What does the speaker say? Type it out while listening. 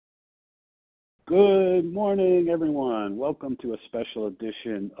Good morning, everyone. Welcome to a special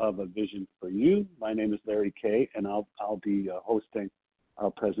edition of A Vision for You. My name is Larry Kay, and I'll be hosting our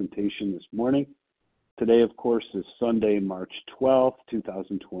presentation this morning. Today, of course, is Sunday, March 12th,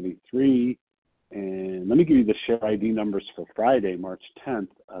 2023. And let me give you the share ID numbers for Friday, March 10th.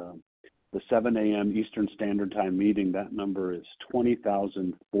 The 7 a.m. Eastern Standard Time meeting, that number is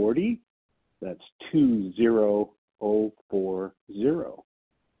 20,040. That's 20040.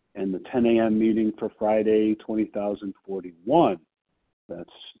 And the 10 a.m. meeting for Friday, 20,041. That's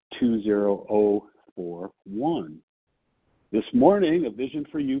 20041. This morning, A Vision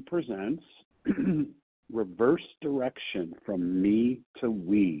for You presents Reverse Direction from Me to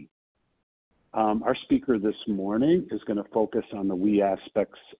We. Our speaker this morning is going to focus on the we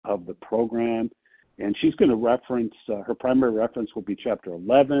aspects of the program, and she's going to reference, her primary reference will be Chapter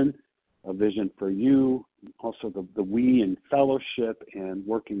 11, A Vision for You, also the we in fellowship and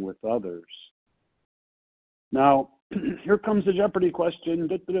working with others. Now, here comes the Jeopardy question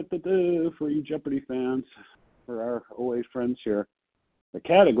for you Jeopardy fans, for our OA friends here. The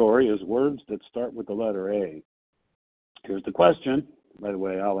category is words that start with the letter A. Here's the question. By the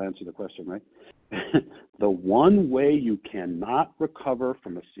way, I'll answer the question, right? The one way you cannot recover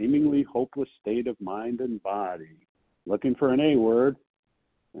from a seemingly hopeless state of mind and body. Looking for an A word.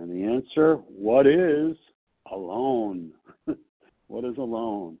 And the answer, what is alone? What is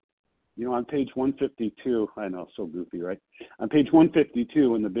alone? You know, on page 152, I know, so goofy, right? On page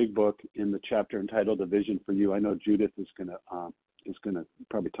 152 in the big book, in the chapter entitled A Vision for You, I know Judith is going to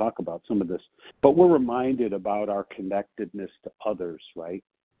probably talk about some of this, but we're reminded about our connectedness to others, right?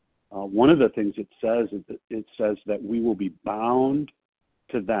 One of the things it says is that it says that we will be bound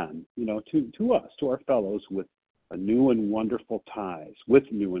to them, you know, to us, to our fellows, with new and wonderful ties.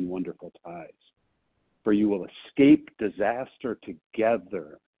 For you will escape disaster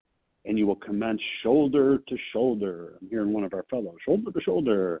together, and you will commence shoulder to shoulder. I'm hearing one of our fellows, shoulder to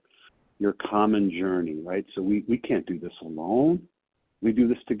shoulder, your common journey, right? So we can't do this alone. We do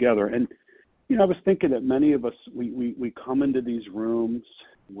this together. And, you know, I was thinking that many of us, we come into these rooms,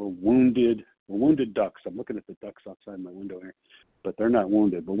 we're wounded ducks. I'm looking at the ducks outside my window here, but they're not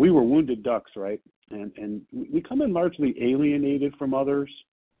wounded. But we were wounded ducks, right? And we come in largely alienated from others,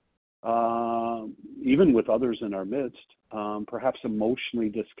 even with others in our midst, perhaps emotionally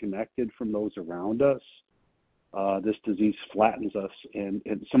disconnected from those around us. This disease flattens us, and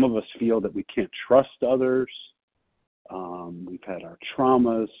some of us feel that we can't trust others. We've had our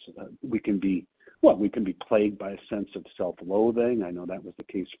traumas. We can be plagued by a sense of self-loathing. I know that was the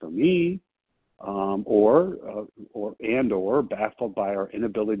case for me. Or baffled by our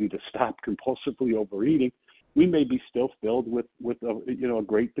inability to stop compulsively overeating. We may be still filled with a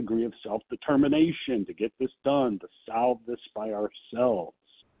great degree of self-determination to get this done, to solve this by ourselves,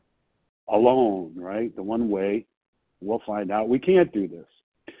 alone, right? The one way we'll find out we can't do this.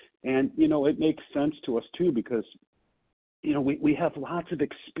 And, you know, it makes sense to us too, because, you know, we have lots of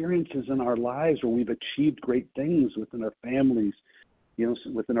experiences in our lives where we've achieved great things within our families, you know,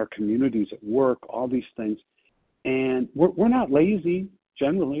 within our communities, at work, all these things. And we're not lazy,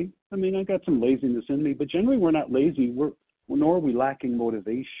 generally. I mean, I got some laziness in me, but generally we're not lazy, nor are we lacking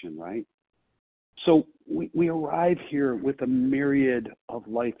motivation, right? So we arrive here with a myriad of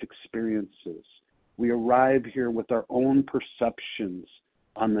life experiences. We arrive here with our own perceptions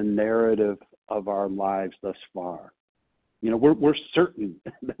on the narrative of our lives thus far. You know, we're certain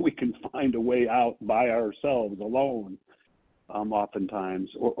that we can find a way out by ourselves, alone, oftentimes,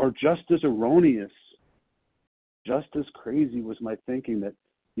 or just as erroneous, just as crazy was my thinking that,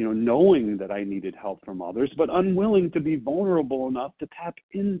 you know, knowing that I needed help from others, but unwilling to be vulnerable enough to tap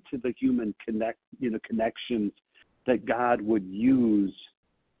into the human connections that God would use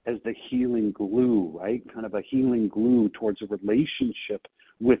as the healing glue, right? Kind of a healing glue towards a relationship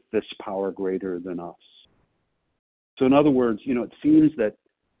with this power greater than us. So in other words, you know, it seems that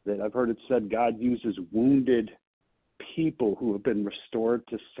I've heard it said God uses wounded people who have been restored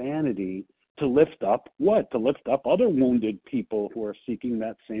to sanity to lift up what? To lift up other wounded people who are seeking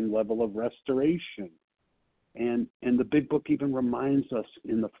that same level of restoration. And the big book even reminds us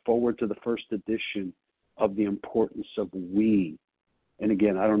in the forward to the first edition of the importance of we. And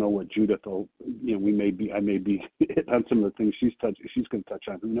again, I don't know what Judith will, you know, I may be on some of the things she's going to touch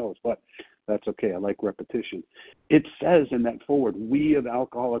on, who knows, but that's okay. I like repetition. It says in that forward, we of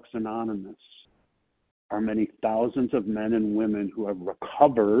Alcoholics Anonymous are many thousands of men and women who have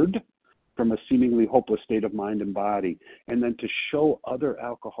recovered from a seemingly hopeless state of mind and body, and then to show other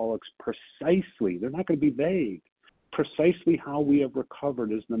alcoholics precisely, they're not going to be vague, precisely how we have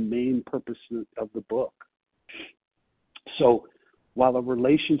recovered is the main purpose of the book. So while a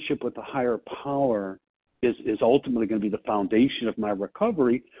relationship with a higher power is ultimately going to be the foundation of my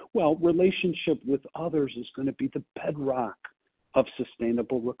recovery, well, relationship with others is going to be the bedrock of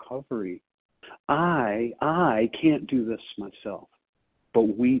sustainable recovery. I can't do this myself,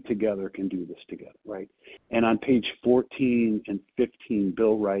 but we together can do this together, right? And on page 14 and 15,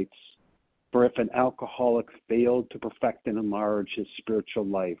 Bill writes, for if an alcoholic failed to perfect and enlarge his spiritual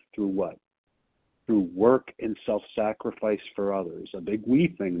life through what? Through work and self-sacrifice for others, a big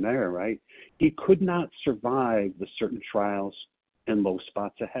we thing there, right? He could not survive the certain trials and low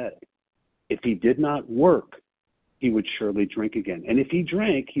spots ahead. If he did not work, he would surely drink again. And if he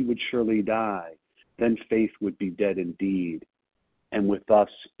drank, he would surely die. Then faith would be dead indeed. And with us,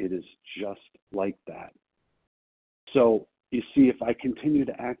 it is just like that. So, you see, if I continue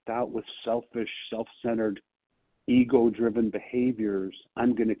to act out with selfish, self-centered, ego-driven behaviors,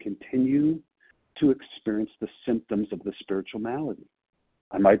 I'm going to continue to experience the symptoms of the spiritual malady.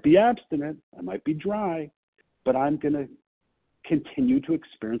 I might be abstinent, I might be dry, but I'm going to continue to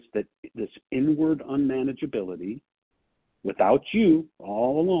experience this inward unmanageability without you,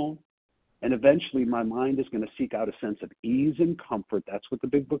 all alone. And eventually my mind is going to seek out a sense of ease and comfort. That's what the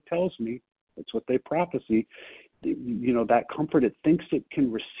big book tells me. That's what they prophesy. You know, that comfort it thinks it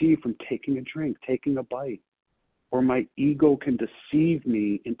can receive from taking a drink, taking a bite. Or my ego can deceive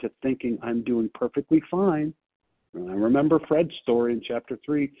me into thinking I'm doing perfectly fine. And I remember Fred's story in chapter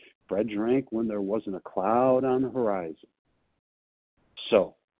 3. Fred drank when there wasn't a cloud on the horizon.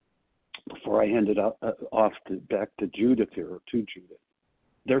 So, before I hand it back to Judith here, or to Judith,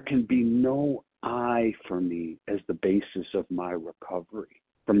 there can be no I for me as the basis of my recovery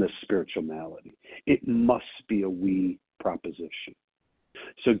from this spiritual malady. It must be a we proposition.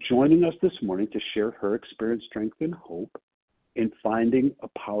 So joining us this morning to share her experience, strength, and hope in finding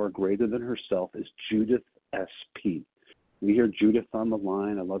a power greater than herself is Judith SP. We hear Judith on the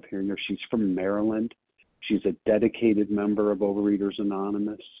line. I love hearing her. She's from Maryland. She's a dedicated member of Overeaters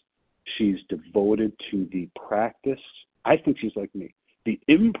Anonymous. She's devoted to the practice. I think she's like me. The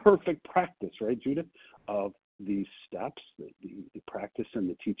imperfect practice, right, Judith, of these steps, the practice and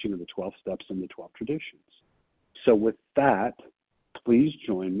the teaching of the 12 steps and the 12 traditions. So with that, please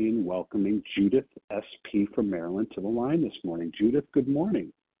join me in welcoming Judith SP from Maryland to the line this morning. Judith, good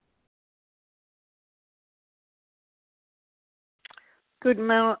morning. Good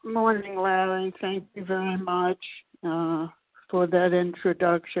morning, Larry. Thank you very much for that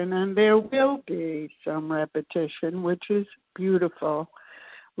introduction. And there will be some repetition, which is beautiful.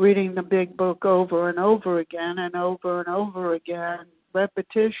 Reading the big book over and over again and over again,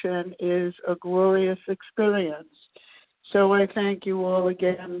 repetition is a glorious experience. So I thank you all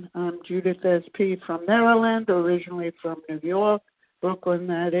again. I'm Judith SP from Maryland, originally from New York, Brooklyn,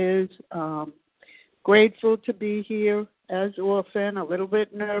 that is. Grateful to be here as often, a little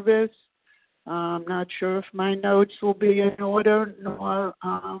bit nervous. I'm not sure if my notes will be in order, nor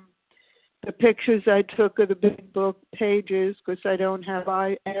the pictures I took of the big book pages, because I don't have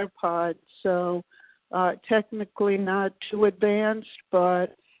AirPods. So technically not too advanced,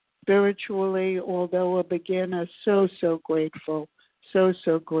 but spiritually, although a beginner, so grateful, so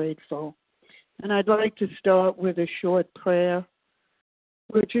grateful. And I'd like to start with a short prayer,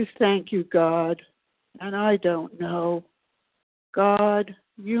 which is thank you, God. And I don't know. God,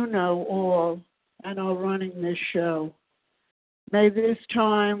 you know all and are running this show. May this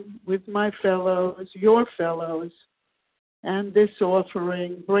time with my fellows, your fellows, and this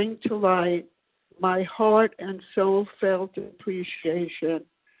offering bring to light my heart and soul felt appreciation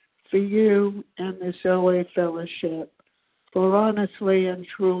for you and this OA fellowship. For honestly and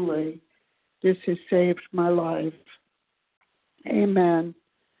truly, this has saved my life. Amen.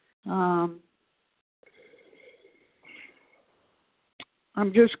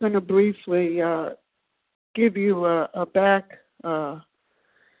 I'm just going to briefly give you a back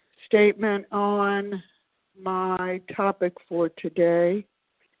statement on my topic for today,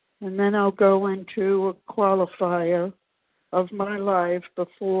 and then I'll go into a qualifier of my life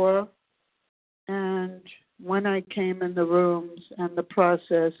before and when I came in the rooms and the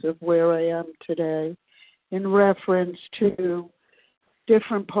process of where I am today in reference to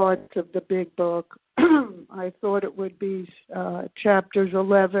different parts of the big book. I thought it would be chapters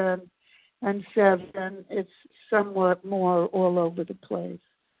 11 and 7. It's somewhat more all over the place.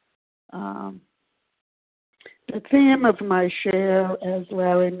 The theme of my share, as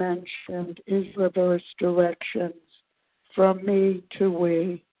Larry mentioned, is reverse directions, from me to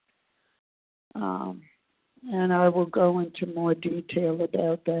we. And I will go into more detail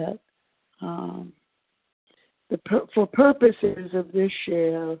about that. For purposes of this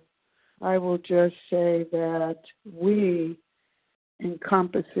share, I will just say that we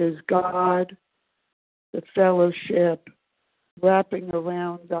encompasses God, the fellowship, wrapping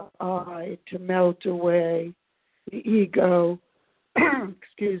around the I to melt away the ego, and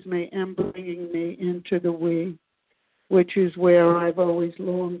bringing me into the we, which is where I've always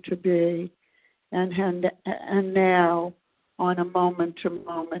longed to be, and now on a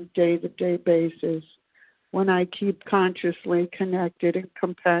moment-to-moment, day-to-day basis, when I keep consciously connected in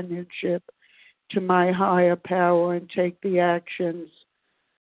companionship to my higher power and take the actions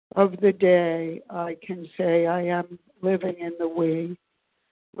of the day, I can say I am living in the we,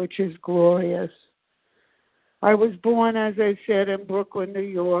 which is glorious. I was born, as I said, in Brooklyn, New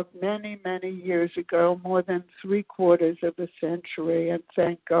York, many, many years ago, more than 3/4 of a century, and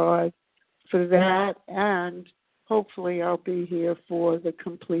thank God for that, and hopefully I'll be here for the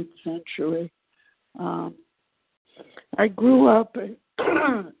complete century. I grew up,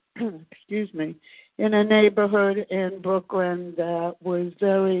 in a neighborhood in Brooklyn that was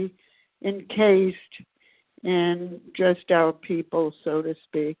very encased in just our people, so to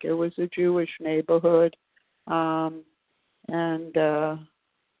speak. It was a Jewish neighborhood, and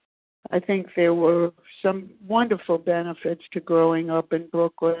I think there were some wonderful benefits to growing up in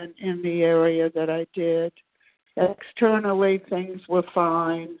Brooklyn in the area that I did. Externally, things were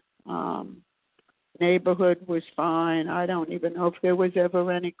fine. Neighborhood was fine. I don't even know if there was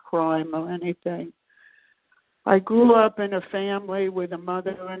ever any crime or anything. I grew up in a family with a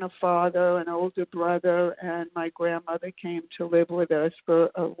mother and a father, an older brother, and my grandmother came to live with us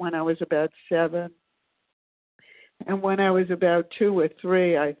for when I was about 7. And when I was about 2 or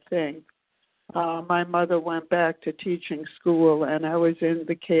 3, I think, my mother went back to teaching school, and I was in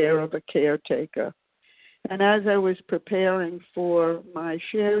the care of a caretaker. And as I was preparing for my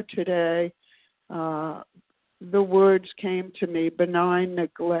share today, the words came to me, benign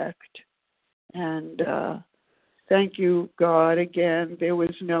neglect. And thank you, God. Again, there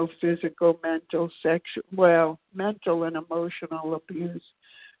was no physical, mental, mental and emotional abuse,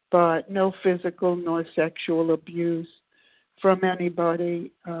 but no physical nor sexual abuse from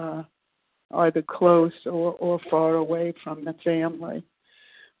anybody, either close or far away from the family.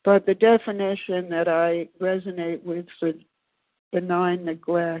 But the definition that I resonate with for benign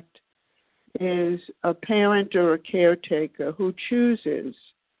neglect is a parent or a caretaker who chooses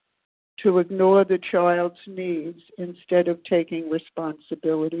to ignore the child's needs instead of taking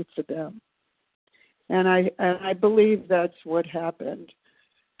responsibility for them. And I believe that's what happened.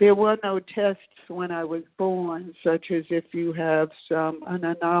 There were no tests when I was born, such as if you have an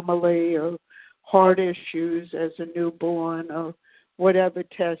anomaly or heart issues as a newborn or whatever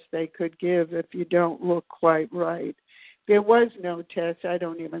test they could give if you don't look quite right. There was no test, I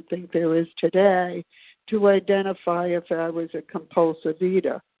don't even think there is today, to identify if I was a compulsive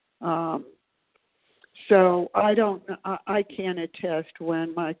eater. So I can't attest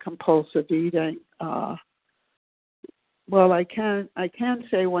when my compulsive eating, I can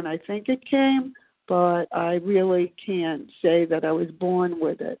say when I think it came, but I really can't say that I was born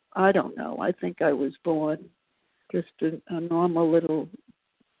with it. I don't know. I think I was born just a normal little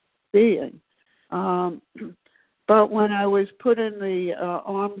being. But when I was put in the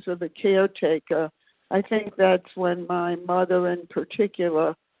arms of a caretaker, I think that's when my mother in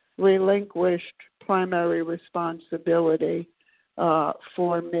particular relinquished primary responsibility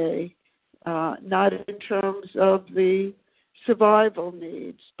for me, not in terms of the survival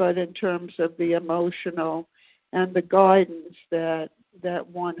needs, but in terms of the emotional and the guidance that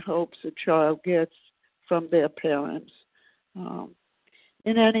one hopes a child gets from their parents.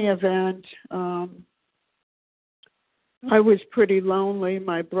 In any event, I was pretty lonely.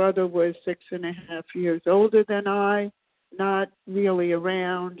 My brother was 6.5 years older than I, not really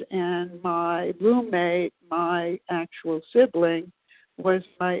around, and my roommate, my actual sibling, was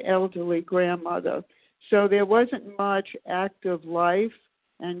my elderly grandmother. So there wasn't much active life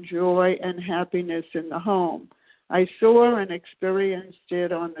and joy and happiness in the home. I saw and experienced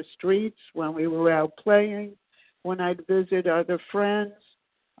it on the streets when we were out playing, when I'd visit other friends.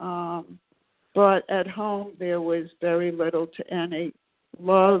 But at home, there was very little to any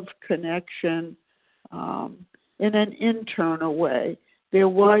love, connection, in an internal way. There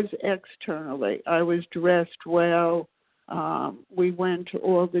was externally. I was dressed well. We went to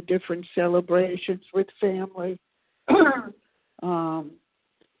all the different celebrations with family.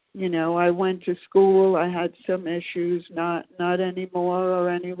 I went to school. I had some issues, not any more or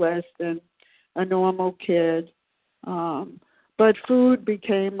any less than a normal kid. But food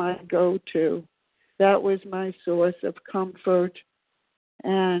became my go-to. That was my source of comfort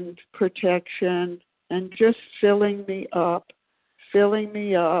and protection and just filling me up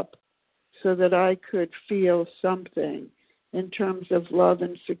so that I could feel something. in terms of love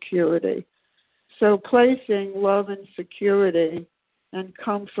and security. So placing love and security and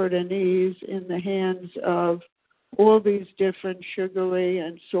comfort and ease in the hands of all these different sugary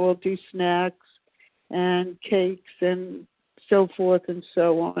and salty snacks and cakes and so forth and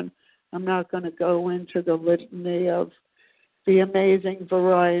so on. I'm not going to go into the litany of the amazing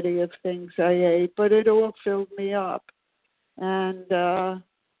variety of things I ate, but it all filled me up. And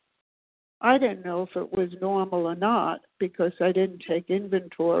I didn't know if it was normal or not because I didn't take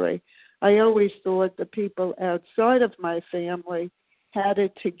inventory. I always thought the people outside of my family had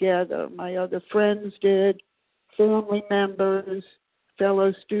it together. My other friends did, family members,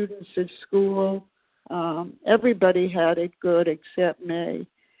 fellow students at school. Everybody had it good except me.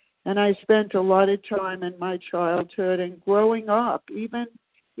 And I spent a lot of time in my childhood and growing up. Even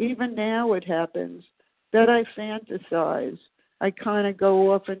now it happens that I fantasize. I kind of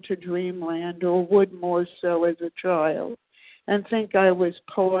go off into dreamland, or would more so as a child, and think I was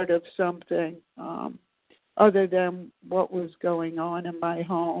part of something other than what was going on in my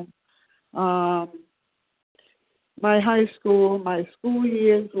home. My school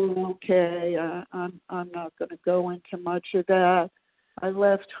years were okay. I'm not going to go into much of that. I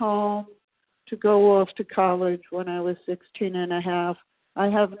left home to go off to college when I was 16 and a half. I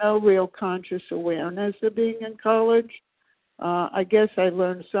have no real conscious awareness of being in college. I guess I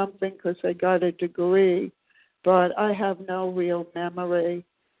learned something because I got a degree, but I have no real memory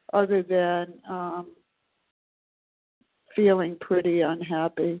other than feeling pretty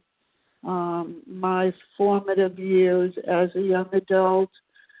unhappy. My formative years as a young adult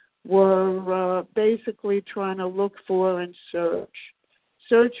were basically trying to look for and search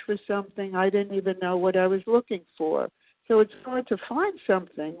for something I didn't even know what I was looking for. So it's hard to find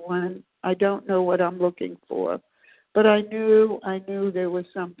something when I don't know what I'm looking for. But I knew there was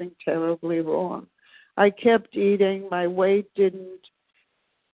something terribly wrong. I kept eating. My weight didn't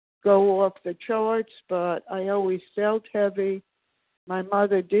go off the charts, but I always felt heavy. My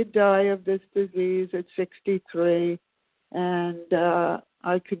mother did die of this disease at 63, and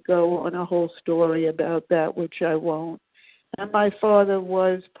I could go on a whole story about that, which I won't. And my father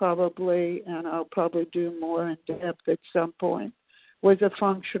was probably, and I'll probably do more in depth at some point, was a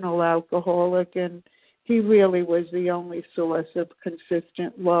functional alcoholic, and he really was the only source of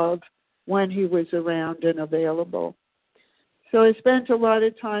consistent love when he was around and available. So I spent a lot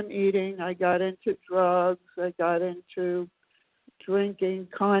of time eating. I got into drugs. I got into drinking,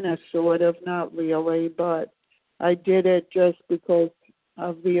 kind of, sort of, not really, but I did it just because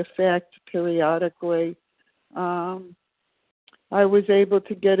of the effect periodically. I was able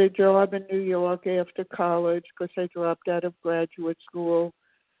to get a job in New York after college because I dropped out of graduate school,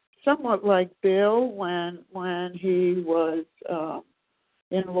 somewhat like Bill when he was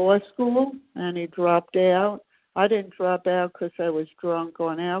in law school and he dropped out. I didn't drop out because I was drunk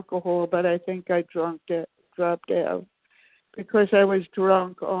on alcohol, but I think I dropped out because I was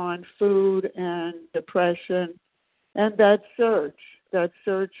drunk on food and depression and that search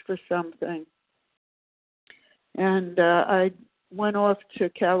for something. And I went off to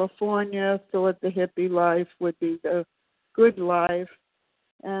California, thought the hippie life would be the good life,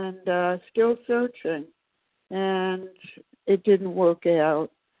 and still searching. And it didn't work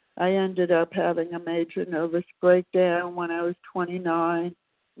out. I ended up having a major nervous breakdown when I was 29.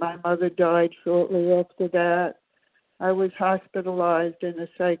 My mother died shortly after that. I was hospitalized in a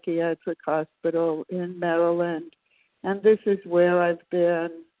psychiatric hospital in Maryland, and this is where I've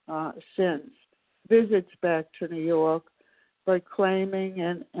been since. Visits back to New York, but claiming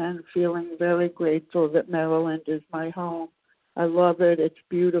and feeling very grateful that Maryland is my home. I love it. It's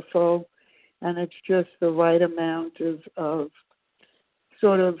beautiful, and it's just the right amount of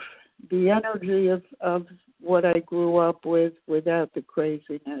sort of the energy of what I grew up with without the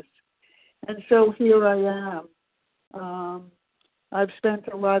craziness. And so here I am. I've spent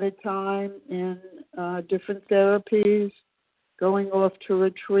a lot of time in different therapies, going off to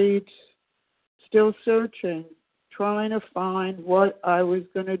retreats, still searching, trying to find what I was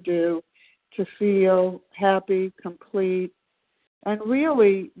going to do to feel happy, complete, and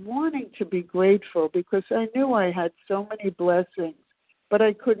really wanting to be grateful because I knew I had so many blessings, but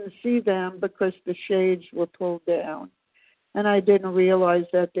I couldn't see them because the shades were pulled down. And I didn't realize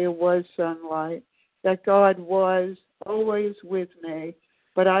that there was sunlight, that God was always with me,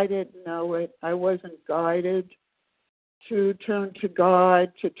 but I didn't know it. I wasn't guided to turn to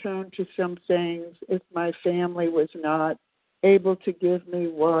God, to turn to some things if my family was not able to give me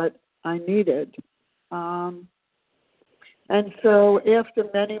what I needed. And so after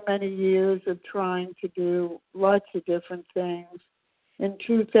many, many years of trying to do lots of different things, in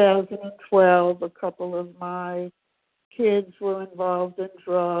 2012, a couple of my kids were involved in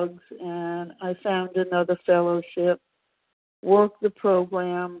drugs, and I found another fellowship, worked the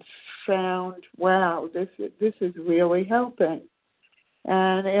program, found, wow, this is really helping.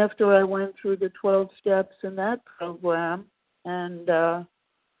 And after I went through the 12 steps in that program and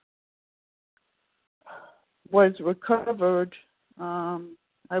was recovered,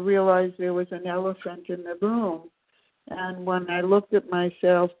 I realized there was an elephant in the room. And when I looked at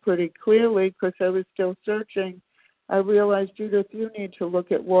myself pretty clearly, because I was still searching, I realized, Judith, you need to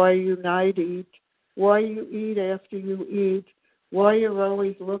look at why you not eat, why you eat after you eat, why you're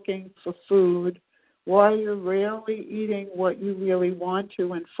always looking for food, why you're rarely eating what you really want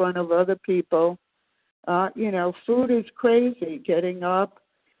to in front of other people. Food is crazy, getting up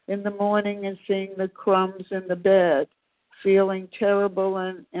in the morning and seeing the crumbs in the bed, feeling terrible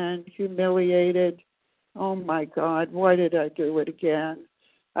and humiliated. Oh, my God, why did I do it again?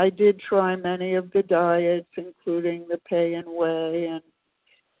 I did try many of the diets, including the pay and weigh and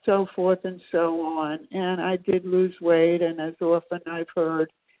so forth and so on. And I did lose weight, and as often I've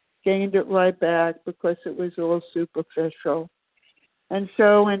heard, gained it right back because it was all superficial. And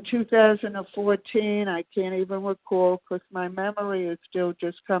so in 2014, I can't even recall because my memory is still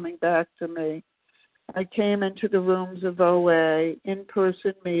just coming back to me. I came into the rooms of OA,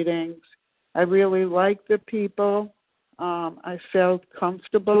 in-person meetings. I really liked the people. I felt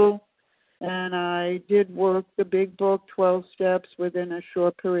comfortable, and I did work the big book, 12 steps, within a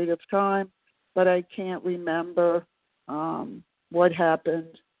short period of time, but I can't remember what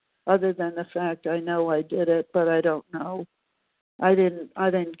happened other than the fact I know I did it, but I don't know. I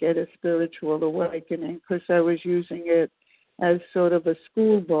didn't get a spiritual awakening because I was using it as sort of a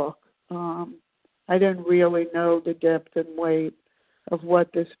school book. I didn't really know the depth and weight of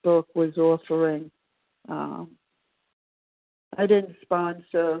what this book was offering. I didn't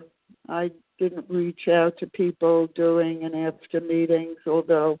sponsor. I didn't reach out to people during and after meetings,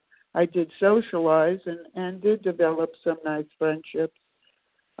 although I did socialize and did develop some nice friendships.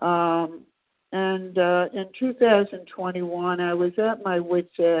 And in 2021, I was at my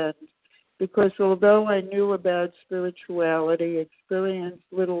wit's end because although I knew about spirituality, experienced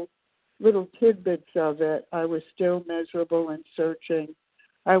little tidbits of it, I was still miserable and searching.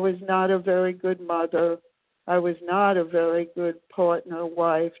 I was not a very good mother. I was not a very good partner,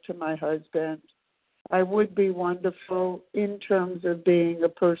 wife to my husband. I would be wonderful in terms of being a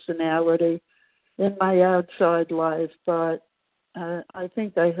personality in my outside life, but I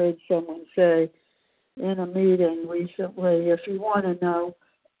think I heard someone say in a meeting recently, if you want to know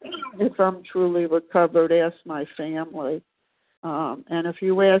if I'm truly recovered, ask my family. And if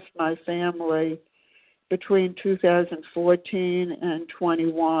you ask my family between 2014 and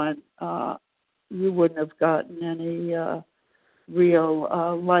 21, you wouldn't have gotten any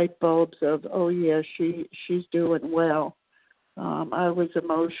real light bulbs of, oh, yeah, she's doing well. I was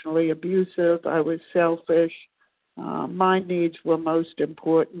emotionally abusive. I was selfish. My needs were most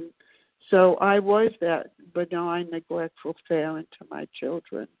important. So I was that benign, neglectful parent to my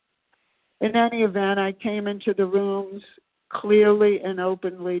children. In any event, I came into the rooms clearly and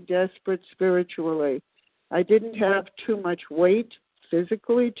openly desperate spiritually. I didn't have too much weight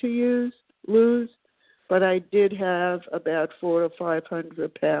physically to lose, but I did have about 400 to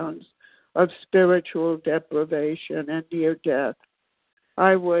 500 pounds of spiritual deprivation and near death.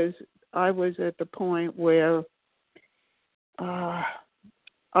 I was at the point where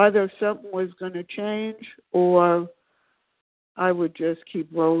either something was going to change or I would just keep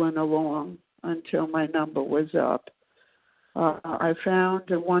rolling along until my number was up. I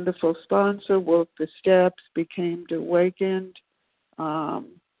found a wonderful sponsor, worked the steps, became awakened,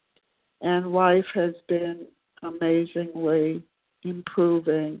 and life has been amazingly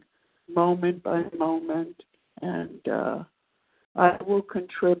improving moment by moment. And I will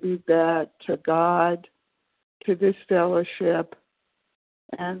contribute that to God, to this fellowship,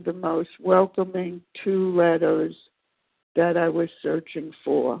 and the most welcoming 2 letters that I was searching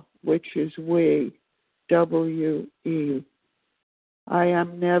for, which is we, W-E. I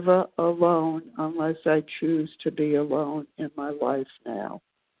am never alone unless I choose to be alone in my life now.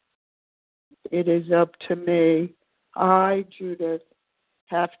 It is up to me. I, Judith,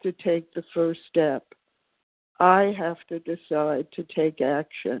 have to take the first step. I have to decide to take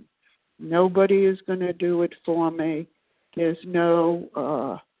action. Nobody is going to do it for me. There's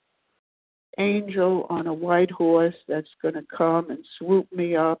no angel on a white horse that's going to come and swoop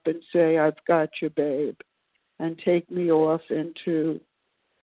me up and say, I've got you, babe, and take me off into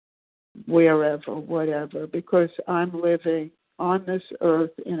wherever, whatever, because I'm living on this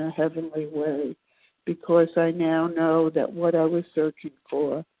earth in a heavenly way, because I now know that what I was searching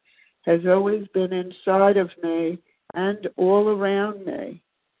for has always been inside of me. and all around me,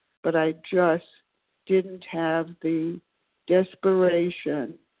 but I just didn't have the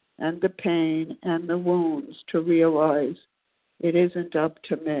desperation and the pain and the wounds to realize it isn't up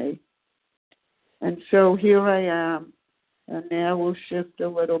to me. And so here I am, and now we'll shift a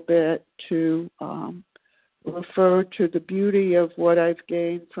little bit to refer to the beauty of what I've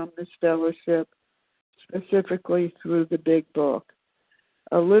gained from this fellowship, specifically through the big book.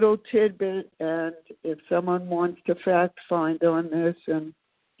 A little tidbit, and if someone wants to fact find on this and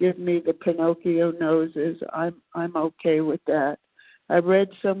give me the Pinocchio noses, I'm okay with that. I read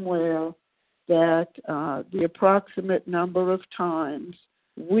somewhere that the approximate number of times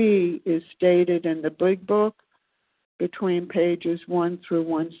we is stated in the big book between pages 1 through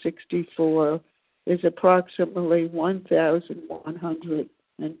 164 is approximately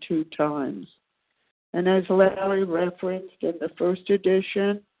 1,102 times. And as Larry referenced in the first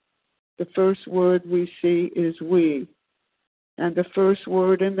edition, the first word we see is we. And the first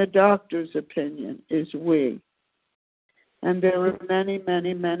word in the doctor's opinion is we. And there are many,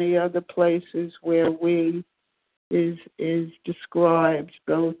 many, many other places where we is described,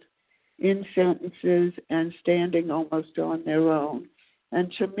 both in sentences and standing almost on their own. And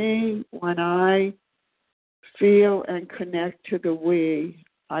to me, when I feel and connect to the we,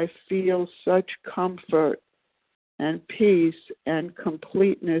 I feel such comfort and peace and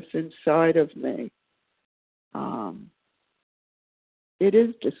completeness inside of me. It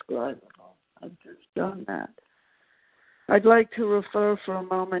is describable. I've just done that. I'd like to refer for a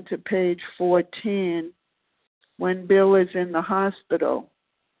moment to page 14 when Bill is in the hospital.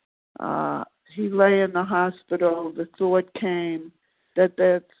 He lay in the hospital. The thought came that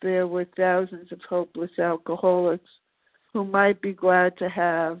there were thousands of hopeless alcoholics who might be glad to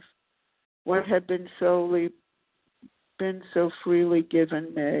have what had been so freely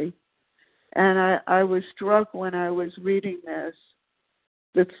given me. And I was struck when I was reading this.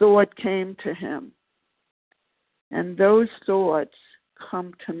 The thought came to him. And those thoughts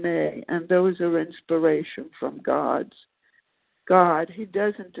come to me, and those are inspiration from God. He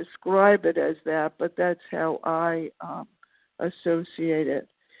doesn't describe it as that, but that's how I associate it.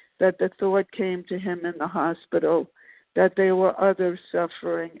 That the thought came to him in the hospital that there were others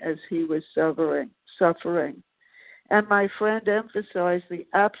suffering as he was suffering. And my friend emphasized the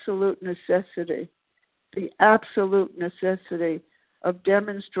absolute necessity of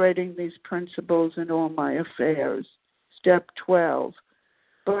demonstrating these principles in all my affairs. Step 12.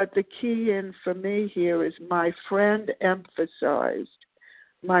 But the key in for me here is my friend emphasized.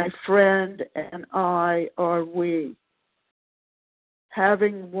 My friend and I are we.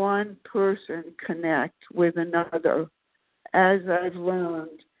 Having one person connect with another, as I've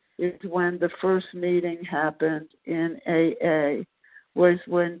learned, is when the first meeting happened in AA, was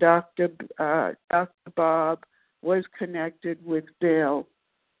when Dr. Bob was connected with Bill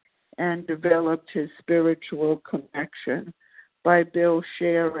and developed his spiritual connection by Bill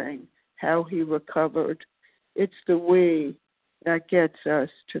sharing how he recovered. It's the we that gets us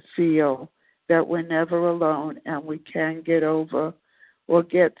to feel that we're never alone and we can get over or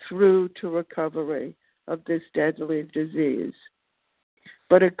get through to recovery of this deadly disease.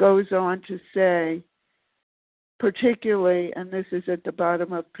 But it goes on to say, particularly, and this is at the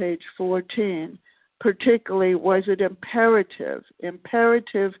bottom of page 14, particularly, was it imperative?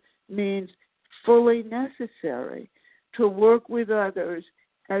 Imperative means fully necessary to work with others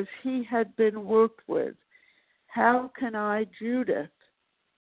as he had been worked with. How can I, Judith,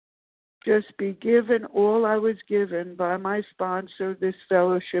 just be given all I was given by my sponsor, this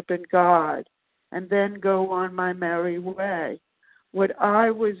fellowship in God, and then go on my merry way? What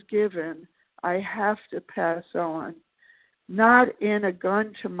I was given, I have to pass on. Not in a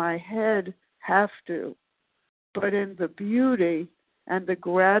gun to my head, have to, but in the beauty and the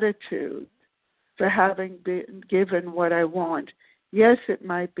gratitude for having been given what I want. Yes, it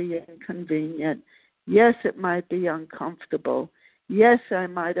might be inconvenient. Yes, it might be uncomfortable. Yes, I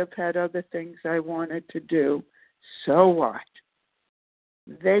might have had other things I wanted to do. So what?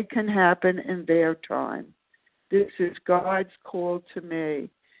 They can happen in their time. This is God's call to me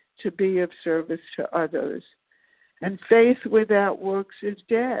to be of service to others. And faith without works is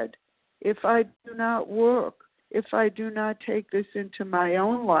dead. If I do not work, if I do not take this into my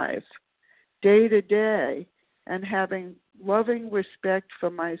own life, day to day, and having loving respect for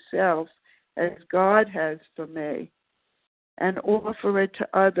myself as God has for me, and offer it to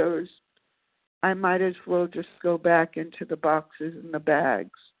others, I might as well just go back into the boxes and the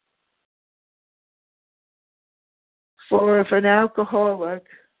bags. For if an alcoholic,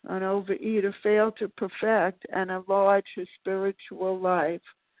 an overeater, fail to perfect and enlarge his spiritual life,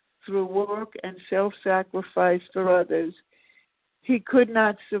 through work and self-sacrifice for others, he could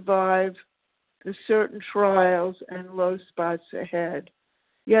not survive the certain trials and low spots ahead.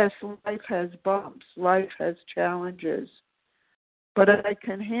 Yes, life has bumps, life has challenges, but I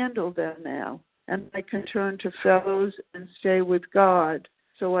can handle them now, and I can turn to fellows and stay with God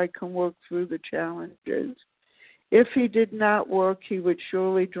so I can work through the challenges. If he did not work, he would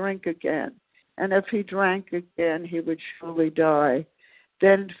surely drink again, and if he drank again, he would surely die.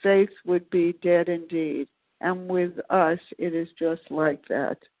 Then faith would be dead indeed, and with us it is just like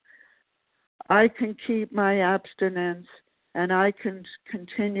that. I can keep my abstinence, and I can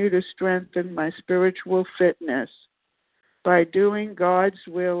continue to strengthen my spiritual fitness by doing God's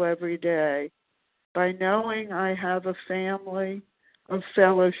will every day, by knowing I have a family of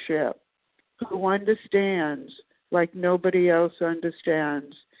fellowship who understands like nobody else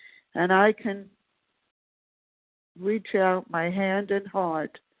understands, and I can reach out my hand and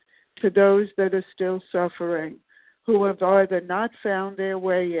heart to those that are still suffering, who have either not found their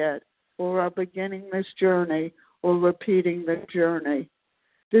way yet or are beginning this journey or repeating the journey.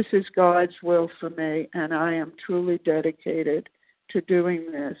 This is God's will for me, and I am truly dedicated to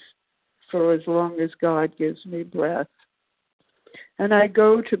doing this for as long as God gives me breath. And I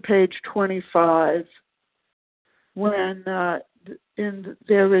go to page 25 when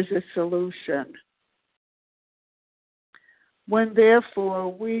there is a solution. When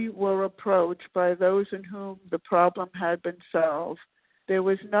therefore we were approached by those in whom the problem had been solved, there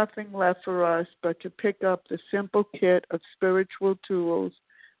was nothing left for us but to pick up the simple kit of spiritual tools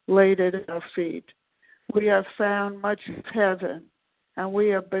laid at our feet. We have found much of heaven, and we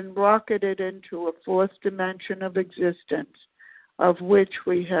have been rocketed into a fourth dimension of existence of which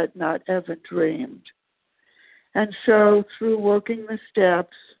we had not ever dreamed. And so, through working the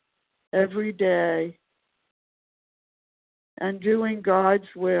steps every day and doing God's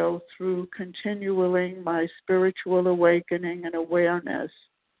will through continuing my spiritual awakening and awareness,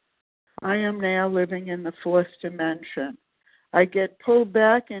 I am now living in the fourth dimension. I get pulled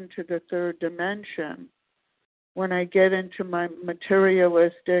back into the third dimension when I get into my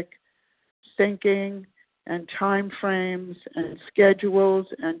materialistic thinking and time frames and schedules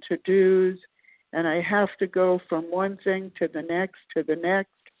and to-dos, and I have to go from one thing to the next,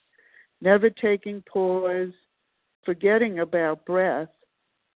 never taking pause, forgetting about breath,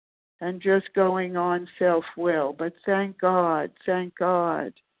 and just going on self-will. But thank God,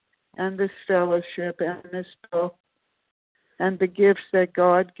 and this fellowship and this book and the gifts that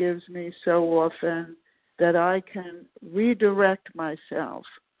God gives me so often, that I can redirect myself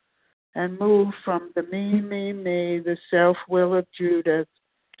and move from the me, the self-will of Judith,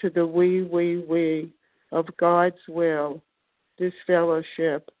 to the we of God's will, this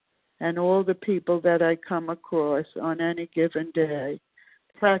fellowship, and all the people that I come across on any given day.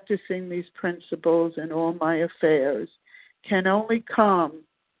 Practicing these principles in all my affairs can only come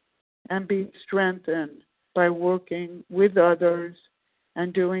and be strengthened by working with others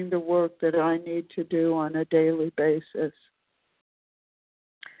and doing the work that I need to do on a daily basis.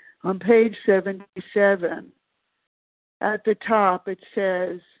 On page 77, at the top it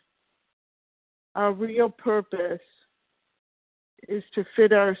says, our real purpose is to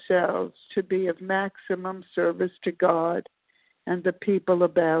fit ourselves to be of maximum service to God and the people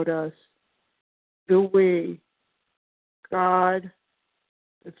about us. The we, God,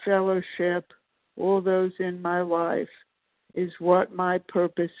 the fellowship, all those in my life is what my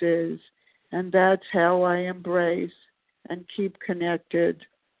purpose is, and that's how I embrace and keep connected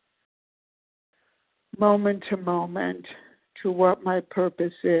moment to moment to what my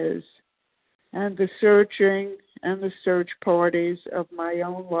purpose is. And the searching and the search parties of my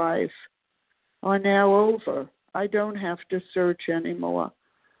own life are now over. I don't have to search anymore.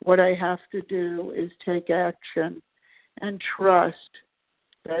 What I have to do is take action and trust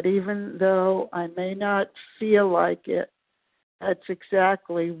that even though I may not feel like it, that's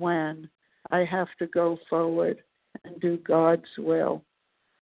exactly when I have to go forward and do God's will.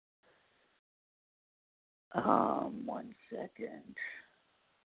 1 second.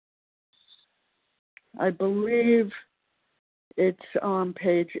 I believe it's on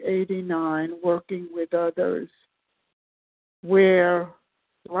page 89, Working with Others, where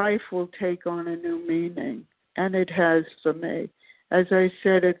life will take on a new meaning, and it has for me. As I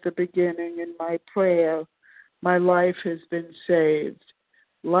said at the beginning in my prayer, my life has been saved.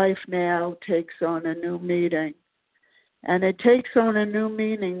 Life now takes on a new meaning. And it takes on a new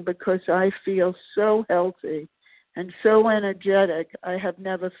meaning because I feel so healthy and so energetic. I have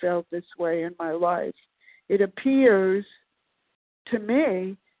never felt this way in my life. It appears to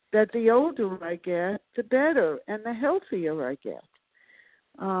me that the older I get, the better and the healthier I get.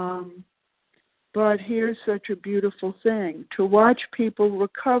 But here's such a beautiful thing: to watch people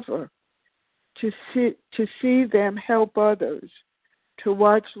recover, to see them help others, to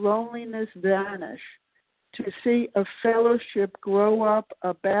watch loneliness vanish, to see a fellowship grow up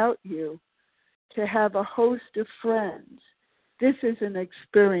about you, to have a host of friends. This is an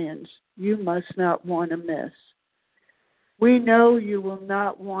experience you must not want to miss. We know you will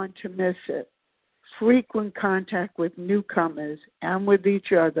not want to miss it. Frequent contact with newcomers and with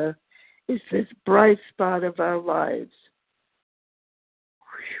each other is this bright spot of our lives.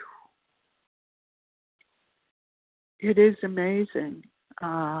 It is amazing.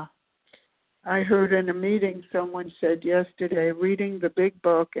 I heard in a meeting someone said yesterday, reading the big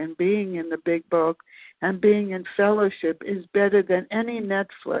book and being in the big book and being in fellowship is better than any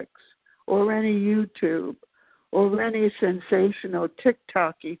Netflix or any YouTube or any sensational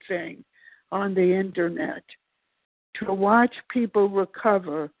TikTok-y thing on the internet. To watch people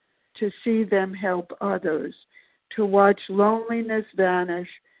recover, to see them help others, to watch loneliness vanish,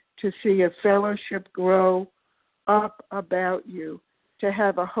 to see a fellowship grow up about you, to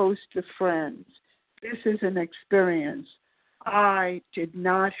have a host of friends. This is an experience I did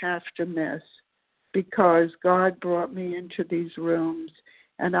not have to miss because God brought me into these rooms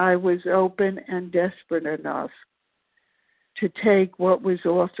and I was open and desperate enough to take what was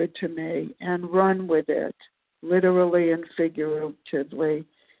offered to me and run with it, literally and figuratively,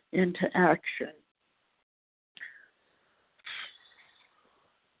 into action.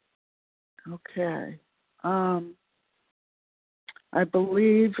 Okay. I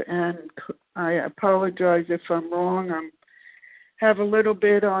believe, and I apologize if I'm wrong, I have a little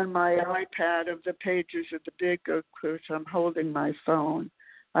bit on my iPad of the pages of the big book because I'm holding my phone.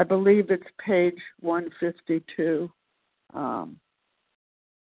 I believe it's page 152.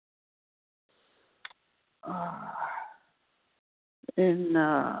 In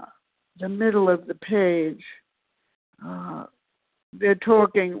the middle of the page, they're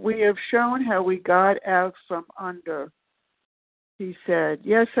talking, we have shown how we got out from under. He said,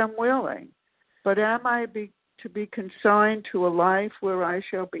 yes, I'm willing, but am I to be consigned to a life where I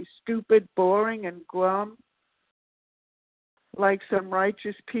shall be stupid, boring, and glum? Like some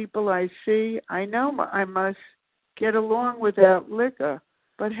righteous people I see, I know I must get along without liquor,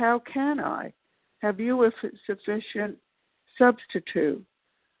 but how can I? Have you a sufficient substitute?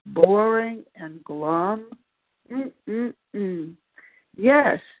 Boring and glum?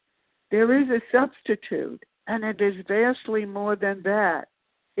 Yes, there is a substitute, and it is vastly more than that.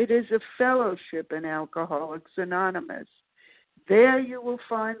 It is a fellowship in Alcoholics Anonymous. There you will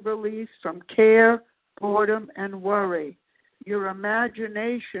find release from care, boredom, and worry. Your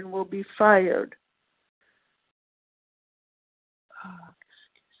imagination will be fired.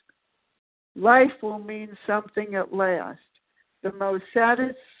 Life will mean something at last. The most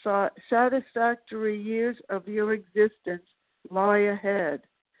satisfactory years of your existence lie ahead.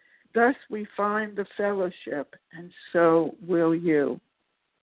 Thus we find the fellowship, and so will you.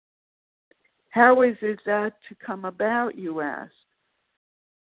 How is it that to come about, you ask?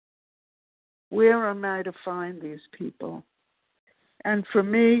 Where am I to find these people? And for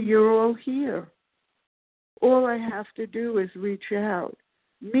me, you're all here. All I have to do is reach out.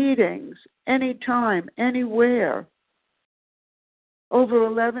 Meetings, anytime, anywhere. Over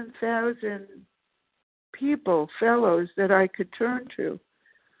 11,000 people, fellows that I could turn to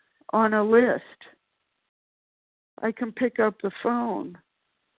on a list. I can pick up the phone.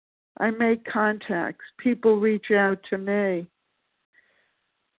 I make contacts. People reach out to me.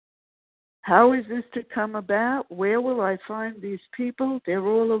 How is this to come about? Where will I find these people? They're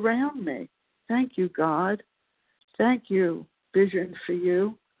all around me. Thank you, God. Thank you, Vision for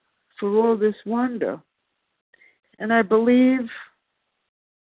You, for all this wonder. And I believe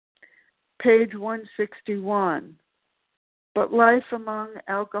page 161, but life among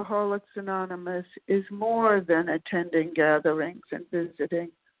Alcoholics Anonymous is more than attending gatherings and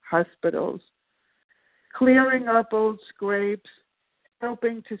visiting hospitals, clearing up old scrapes,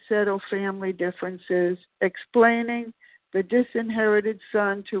 helping to settle family differences, explaining the disinherited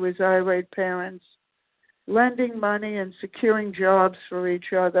son to his irate parents, lending money and securing jobs for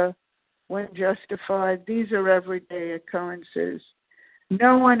each other when justified. These are everyday occurrences.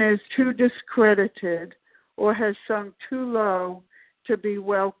 No one is too discredited or has sunk too low to be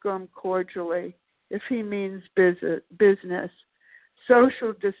welcomed cordially if he means business.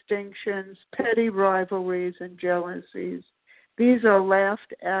 Social distinctions, petty rivalries, and jealousies, these are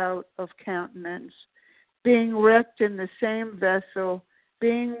laughed out of countenance. Being wrecked in the same vessel,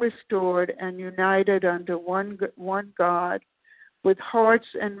 being restored and united under one God, with hearts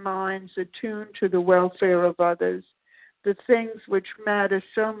and minds attuned to the welfare of others, the things which matter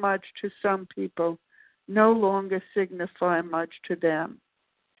so much to some people no longer signify much to them.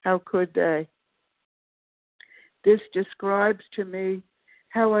 How could they? This describes to me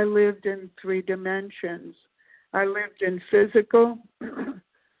how I lived in 3 dimensions. I lived in physical,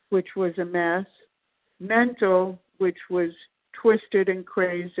 which was a mess, mental, which was twisted and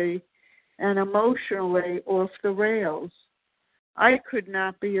crazy, and emotionally off the rails. I could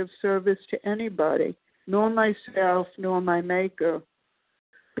not be of service to anybody, nor myself, nor my maker,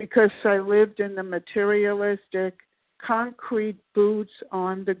 because I lived in the materialistic, concrete boots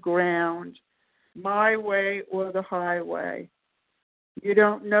on the ground, my way or the highway. You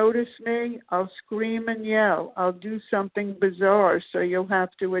don't notice me, I'll scream and yell. I'll do something bizarre, so you'll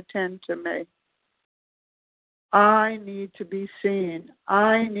have to attend to me. I need to be seen.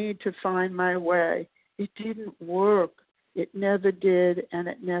 I need to find my way. It didn't work. It never did, and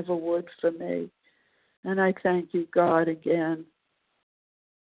it never would for me. And I thank you, God, again.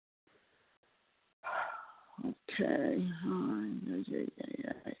 Okay.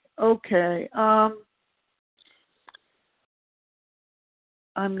 Okay.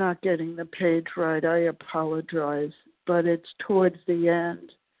 I'm not getting the page right. I apologize, but it's towards the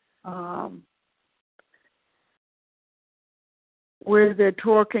end. Where they're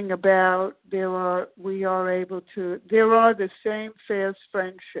talking about there are the same fast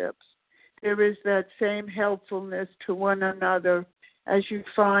friendships. There is that same helpfulness to one another as you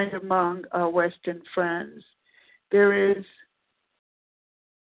find among our Western friends. There is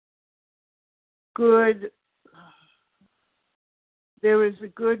a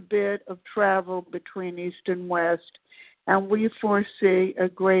good bit of travel between East and West, and we foresee a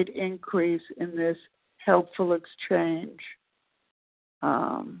great increase in this helpful exchange.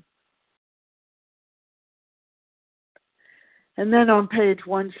 And then on page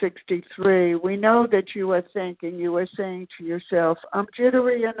 163, we know that you are saying to yourself, I'm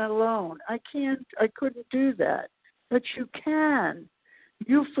jittery and alone. I couldn't do that. But you can.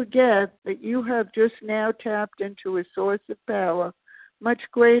 You forget that you have just now tapped into a source of power much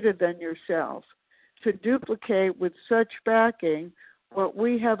greater than yourself. To duplicate with such backing what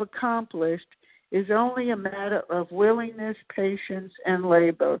we have accomplished is only a matter of willingness, patience, and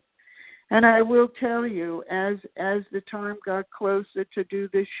labor. And I will tell you, as the time got closer to do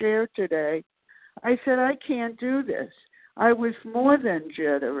this share today, I said, I can't do this. I was more than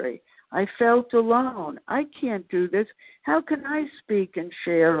jittery. I felt alone. I can't do this. How can I speak and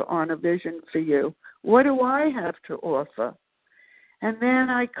share on a vision for you? What do I have to offer? And then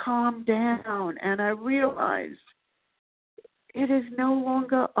I calmed down and I realized it is no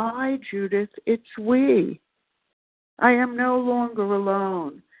longer I, Judith, it's we. I am no longer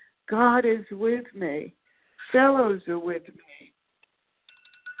alone. God is with me. Fellows are with me.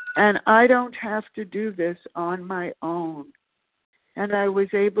 And I don't have to do this on my own. And I was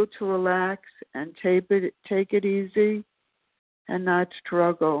able to relax and take it easy and not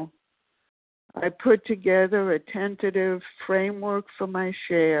struggle. I put together a tentative framework for my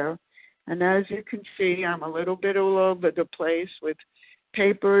share. And as you can see, I'm a little bit all over the place with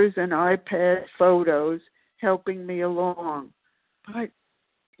papers and iPad photos helping me along. But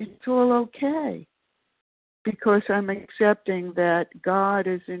it's all okay because I'm accepting that God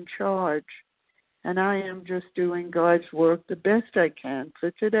is in charge and I am just doing God's work the best I can for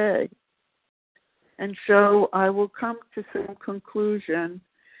today. And so I will come to some conclusion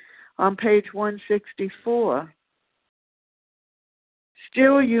on page 164.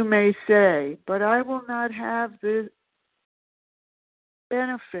 Still you may say, but I will not have the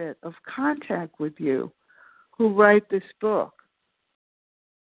benefit of contact with you who write this book.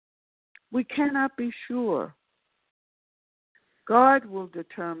 We cannot be sure. God will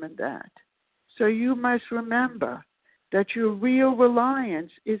determine that. So you must remember that your real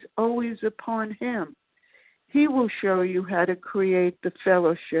reliance is always upon Him. He will show you how to create the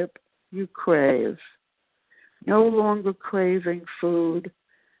fellowship you crave. No longer craving food,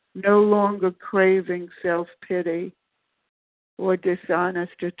 no longer craving self-pity or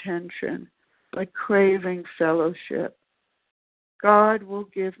dishonest attention, but craving fellowship. God will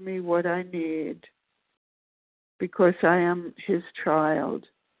give me what I need because I am His child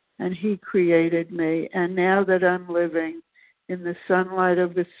and He created me. And now that I'm living in the sunlight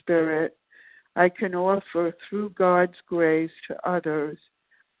of the Spirit, I can offer through God's grace to others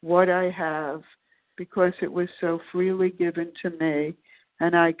what I have because it was so freely given to me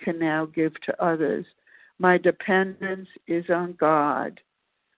and I can now give to others. My dependence is on God.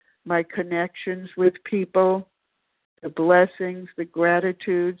 My connections with people, the blessings, the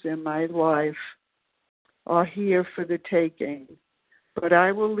gratitudes in my life are here for the taking. But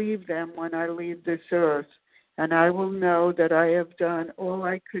I will leave them when I leave this earth, and I will know that I have done all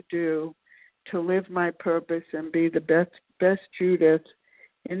I could do to live my purpose and be the best Judith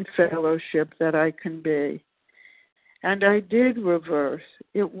in fellowship that I can be. And I did reverse.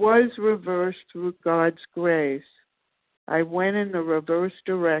 It was reversed through God's grace. I went in the reverse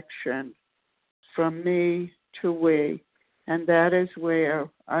direction from me to we, and that is where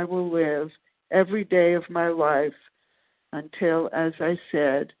I will live every day of my life until, as I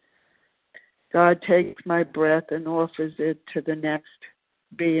said, God takes my breath and offers it to the next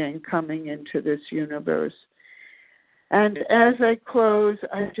being coming into this universe. And as I close,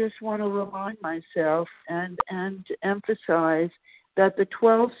 I just want to remind myself and emphasize that the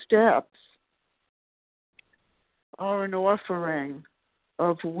 12 steps are an offering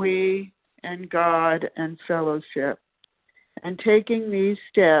of we and God and fellowship. And taking these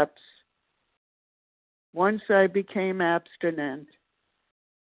steps, once I became abstinent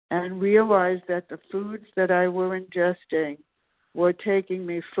and realized that the foods that I were ingesting were taking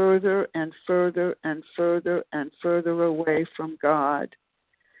me further and further and further and further away from God.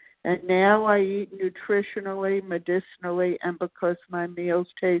 And now I eat nutritionally, medicinally, and because my meals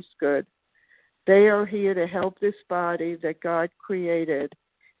taste good. They are here to help this body that God created.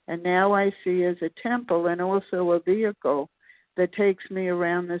 And now I see as a temple and also a vehicle that takes me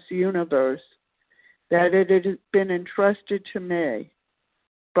around this universe, that it has been entrusted to me.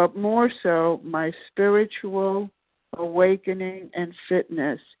 But more so, my spiritual awakening and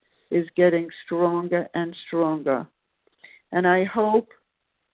fitness is getting stronger and stronger. And I hope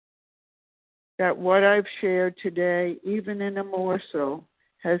that what I've shared today, even in a morsel,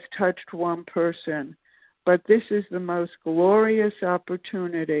 has touched one person. But this is the most glorious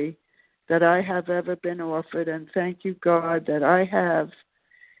opportunity that I have ever been offered, and thank you, God, that I have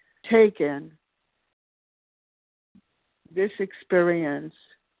taken this experience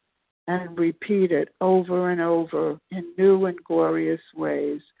and repeat it over and over in new and glorious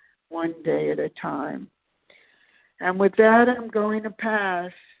ways, one day at a time. And with that, I'm going to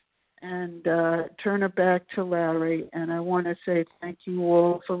pass and turn it back to Larry. And I want to say thank you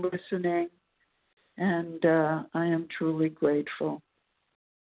all for listening, and I am truly grateful.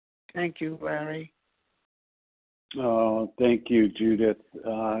 Thank you, Larry. Oh, thank you, Judith.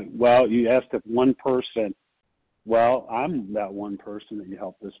 Well, you asked if one person. Well, I'm that one person that you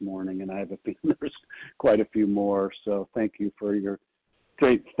helped this morning, and I have a feeling there's quite a few more. So thank you for your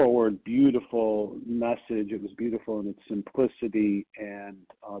straightforward, beautiful message. It was beautiful in its simplicity, and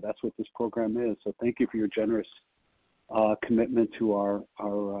that's what this program is. So thank you for your generous commitment to our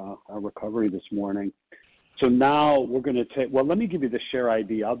recovery this morning. So now we're going to take, well, let me give you the share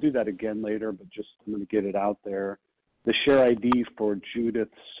ID. I'll do that again later, but just I'm going to get it out there. The share ID for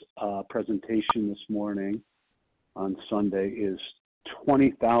Judith's presentation this morning on Sunday is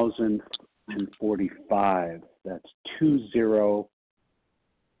 20,045. That's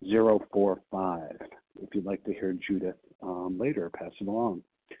 20045. If you'd like to hear Judith later, pass it along.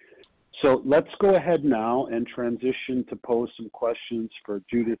 So let's go ahead now and transition to pose some questions for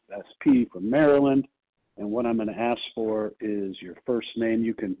Judith SP from Maryland. And what I'm going to ask for is your first name.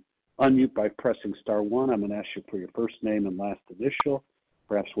 You can unmute by pressing *1. I'm going to ask you for your first name and last initial,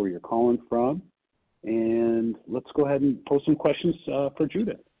 perhaps where you're calling from. And let's go ahead and pose some questions for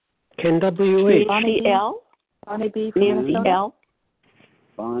Judith. Ken W.H. Bonnie L. Bonnie B. Nancy L.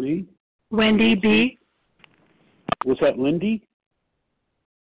 Bonnie. Wendy B. Was that Lindy?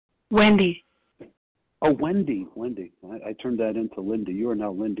 Wendy. Oh, Wendy. Wendy. I turned that into Lindy. You are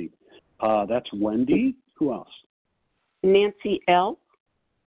now Lindy. That's Wendy. Who else? Nancy L.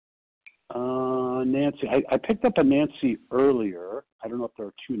 Nancy. I picked up a Nancy earlier. I don't know if there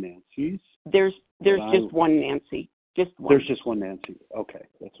are two Nancys. There's just one Nancy. Just one. There's just one Nancy. Okay,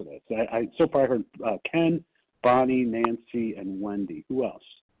 that's what I said. I so far I heard Ken, Bonnie, Nancy, and Wendy. Who else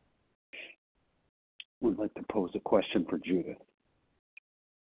would like to pose a question for Judith?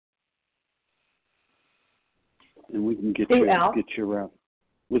 And we can get Sue you L. get you around.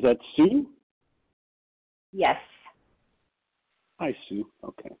 Was that Sue? Yes. Hi, Sue.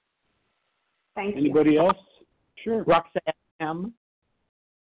 Okay. Thank Anybody else? Sure. Roxanne M.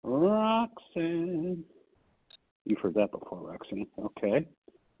 Roxanne. You've heard that before, Roxanne. Okay.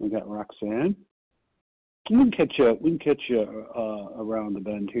 We got Roxanne. We can catch you around the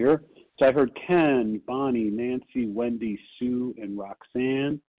bend here. So I heard Ken, Bonnie, Nancy, Wendy, Sue, and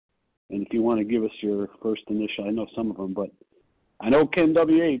Roxanne. And if you want to give us your first initial, I know some of them, but I know Ken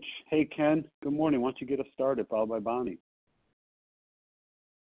WH. Hey, Ken. Good morning. Why don't you get us started, followed by Bonnie?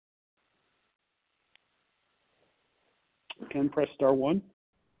 Ken, press *1.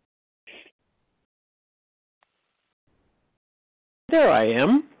 There I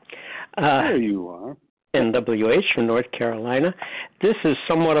am. There you are. NWH from North Carolina. This is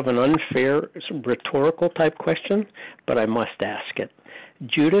somewhat of an unfair rhetorical type question, but I must ask it.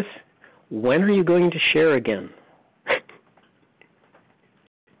 Judith, when are you going to share again?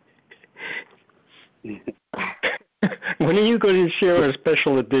 When are you going to share a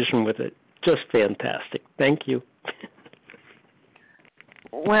special edition with it? Just fantastic. Thank you.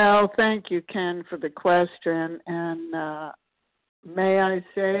 Well, thank you, Ken, for the question. And may I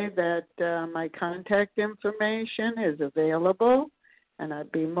say that my contact information is available, and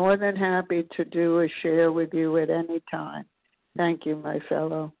I'd be more than happy to do a share with you at any time. Thank you, my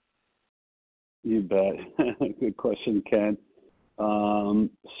fellow. You bet. Good question, Ken.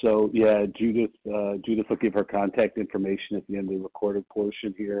 So yeah, Judith will give her contact information at the end of the recorded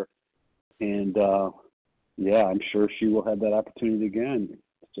portion here, and yeah, I'm sure she will have that opportunity again.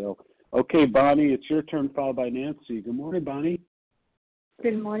 So, okay, Bonnie, it's your turn, followed by Nancy. Good morning, Bonnie.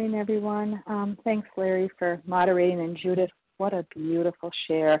 Good morning, everyone. Thanks, Larry, for moderating, and Judith, what a beautiful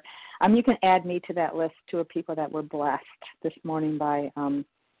share. You can add me to that list to people that were blessed this morning by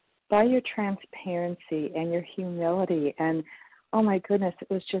your transparency and your humility, and oh my goodness, it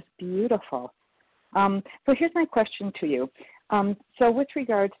was just beautiful. So here's my question to you. So with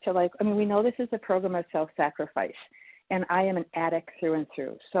regards to we know this is a program of self-sacrifice, and I am an addict through and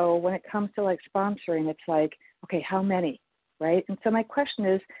through. So when it comes to sponsoring, it's okay, how many, right? And so my question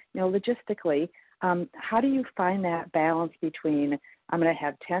is, logistically, how do you find that balance between I'm going to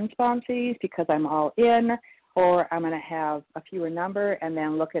have 10 sponsees because I'm all in, or I'm going to have a fewer number and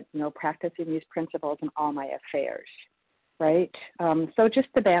then look at, practicing these principles in all my affairs, right? So just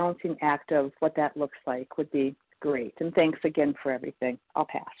the balancing act of what that looks like would be great. And thanks again for everything. I'll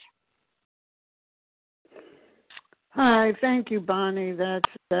pass. Hi, thank you, Bonnie.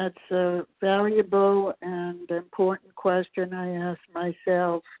 That's a valuable and important question I ask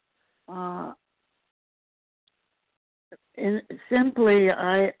myself. Simply,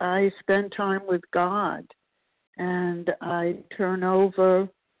 I spend time with God, and I turn over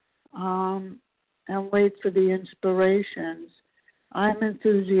and wait for the inspirations. I'm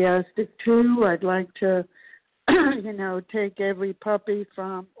enthusiastic too. I'd like to, take every puppy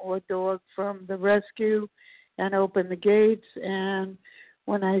or dog from the rescue and open the gates. And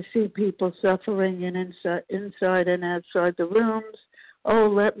when I see people suffering inside and outside the rooms,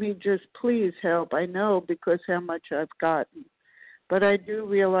 let me just please help. I know because how much I've gotten. But I do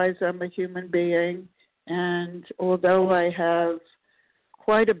realize I'm a human being, and although I have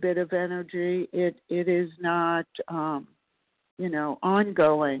quite a bit of energy, it is not,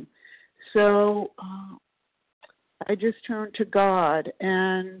 ongoing. So I just turn to God,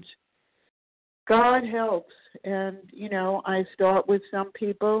 and God helps. And, I start with some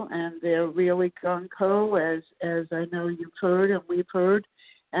people, and they're really gung-ho, as I know you've heard and we've heard,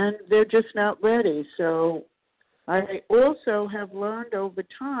 and they're just not ready. So I also have learned over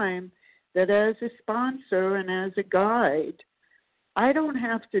time that as a sponsor and as a guide, I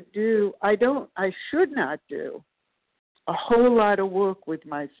should not do a whole lot of work with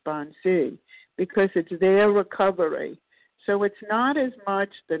my sponsee because it's their recovery. So it's not as much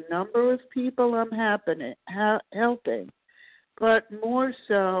the number of people I'm helping, but more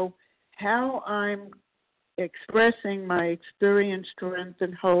so how I'm expressing my experience, strength,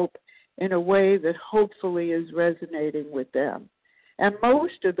 and hope in a way that hopefully is resonating with them. And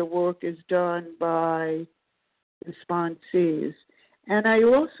most of the work is done by the sponsees. And I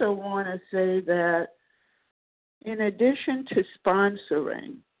also want to say that in addition to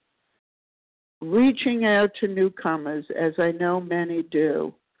sponsoring, reaching out to newcomers, as I know many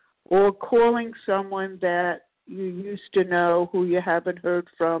do, or calling someone that you used to know who you haven't heard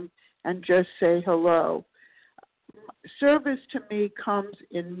from and just say hello. Service to me comes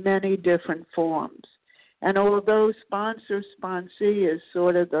in many different forms. And although sponsee is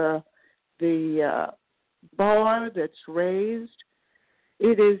sort of the bar that's raised,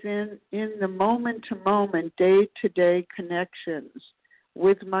 it is in the moment-to-moment, day-to-day connections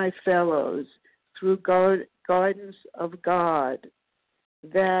with my fellows through guidance of God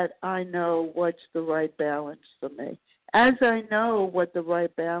that I know what's the right balance for me. As I know what the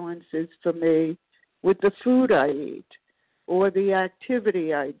right balance is for me with the food I eat or the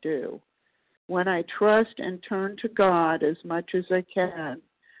activity I do, when I trust and turn to God as much as I can,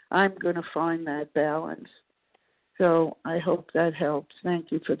 I'm going to find that balance. So I hope that helps.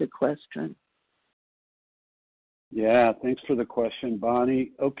 Thank you for the question. Yeah, thanks for the question,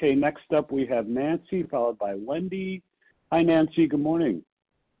 Bonnie. Okay, next up we have Nancy, followed by Wendy. Hi, Nancy. Good morning.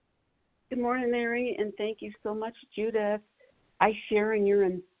 Good morning, Larry, and thank you so much, Judith. I share in your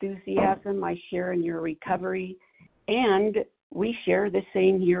enthusiasm. I share in your recovery, and we share the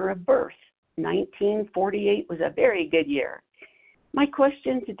same year of birth. 1948 was a very good year. My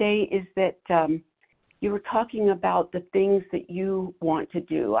question today is that you were talking about the things that you want to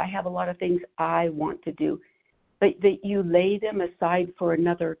do. I have a lot of things I want to do, but that you lay them aside for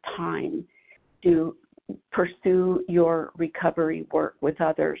another time to pursue your recovery work with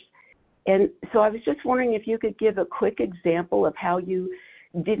others. And so I was just wondering if you could give a quick example of how you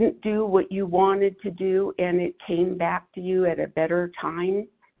didn't do what you wanted to do and it came back to you at a better time.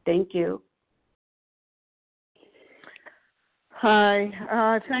 Thank you.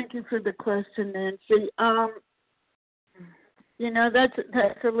 Hi. Thank you for the question, Nancy.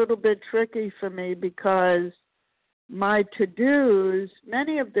 That's a little bit tricky for me because my to-dos,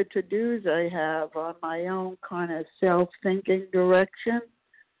 many of the to-dos I have on my own kind of self-thinking direction,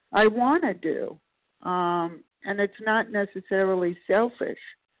 I want to do. And it's not necessarily selfish.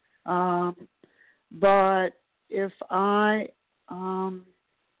 But if I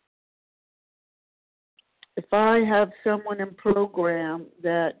have someone in program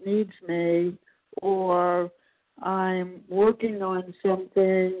that needs me, or I'm working on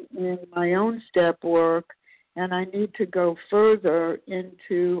something in my own step work and I need to go further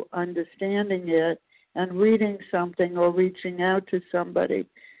into understanding it and reading something or reaching out to somebody,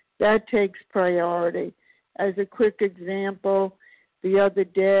 that takes priority. As a quick example, the other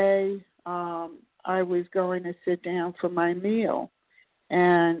day I was going to sit down for my meal,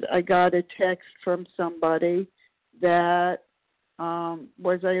 and I got a text from somebody that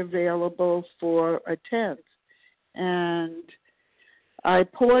was I available for a 10th. And I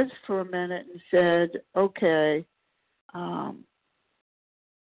paused for a minute and said, okay, and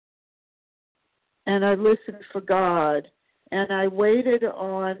I listened for God, and I waited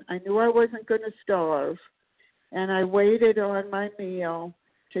on, I knew I wasn't going to starve, and I waited on my meal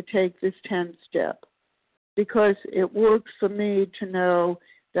to take this 10th step, because it worked for me to know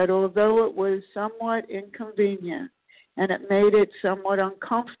that although it was somewhat inconvenient and it made it somewhat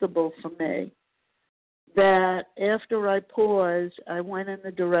uncomfortable for me, that after I paused, I went in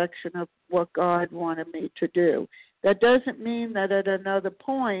the direction of what God wanted me to do. That doesn't mean that at another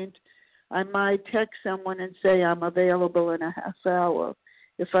point I might text someone and say I'm available in a half hour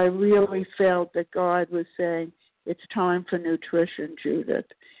if I really felt that God was saying it's time for nutrition, Judith.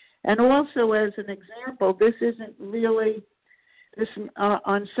 And also, as an example, this isn't really,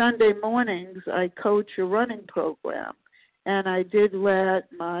 on Sunday mornings I coach a running program. And I did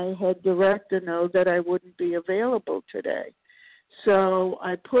let my head director know that I wouldn't be available today. So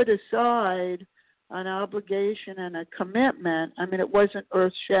I put aside an obligation and a commitment. I mean, it wasn't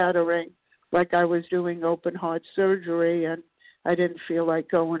earth-shattering, like I was doing open heart surgery and I didn't feel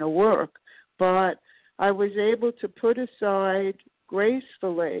like going to work. But I was able to put aside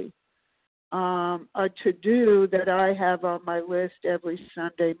gracefully a to-do that I have on my list every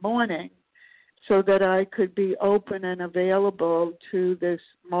Sunday morning, so that I could be open and available to this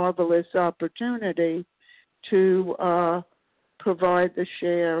marvelous opportunity to provide the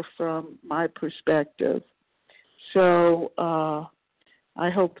share from my perspective. So I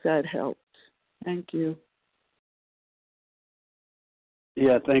hope that helps. Thank you.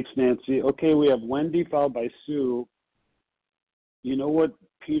 Yeah, thanks, Nancy. Okay, we have Wendy followed by Sue. You know what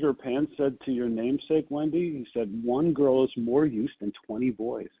Peter Pan said to your namesake, Wendy? He said, one girl is more use than 20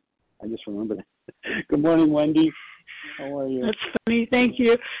 boys. I just remember that. Good morning, Wendy. How are you? That's funny. Thank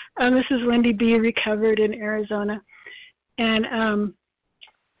you. This is Wendy B., recovered in Arizona. And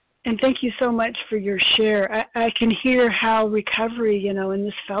thank you so much for your share. I can hear how recovery, in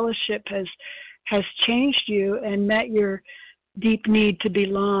this fellowship has changed you and met your deep need to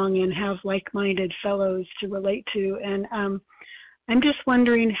belong and have like-minded fellows to relate to. And I'm just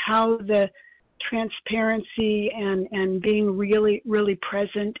wondering how the transparency and being really, really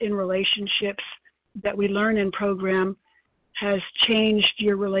present in relationships that we learn in program has changed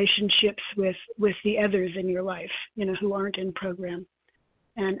your relationships with the others in your life, who aren't in program.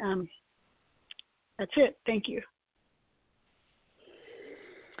 And that's it. Thank you.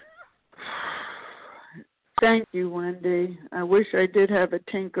 Thank you, Wendy. I wish I did have a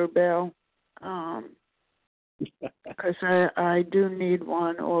Tinkerbell, because I do need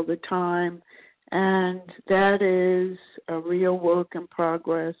one all the time. And that is a real work in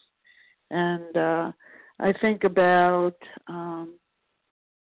progress. And I think about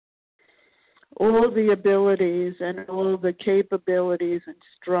all the abilities and all the capabilities and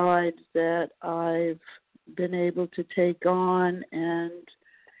strides that I've been able to take on and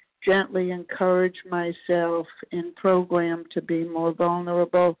gently encourage myself in program to be more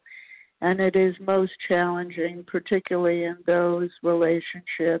vulnerable. And it is most challenging, particularly in those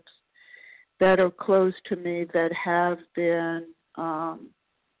relationships that are close to me that have been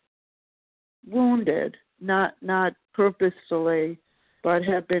wounded, not purposefully, but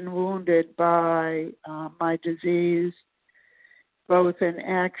have been wounded by my disease, both in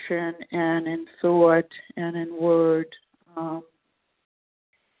action and in thought and in word.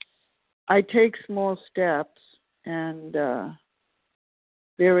 I take small steps, and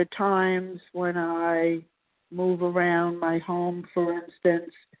there are times when I move around my home, for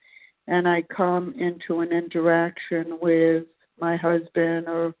instance, and I come into an interaction with my husband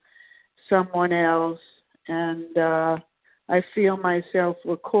or someone else, and I feel myself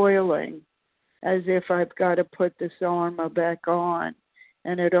recoiling as if I've got to put this armor back on,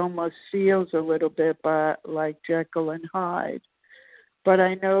 and it almost feels a little bit like Jekyll and Hyde. But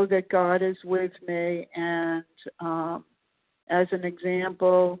I know that God is with me, and as an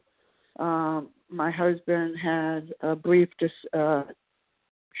example, my husband had a brief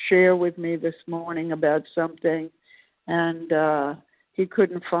share with me this morning about something, and he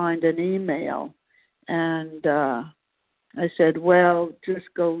couldn't find an email. And I said, well, just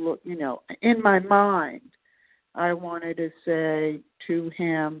go look, in my mind, I wanted to say to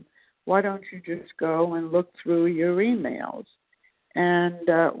him, why don't you just go and look through your emails? And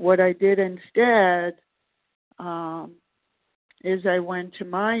what I did instead is I went to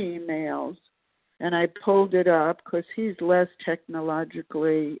my emails and I pulled it up because he's less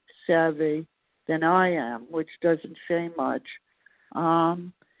technologically savvy than I am, which doesn't say much.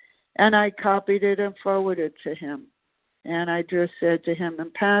 And I copied it and forwarded it to him. And I just said to him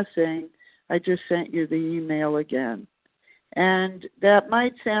in passing, I just sent you the email again. And that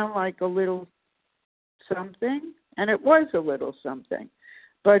might sound like a little something, and it was a little something.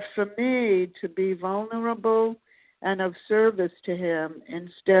 But for me to be vulnerable and of service to him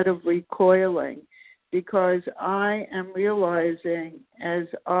instead of recoiling, because I am realizing, as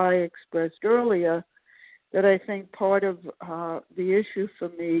I expressed earlier, that I think part of the issue for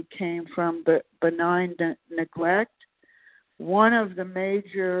me came from benign neglect. One of the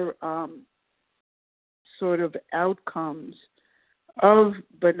major sort of outcomes of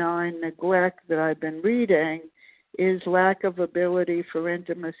benign neglect that I've been reading is lack of ability for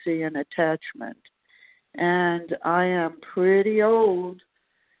intimacy and attachment. And I am pretty old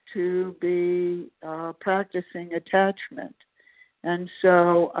to be practicing attachment. And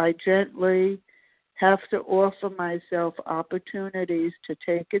so I gently have to offer myself opportunities to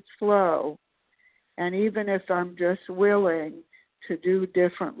take its flow. And even if I'm just willing to do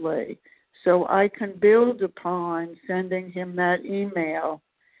differently, so I can build upon sending him that email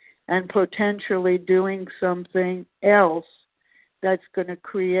and potentially doing something else that's going to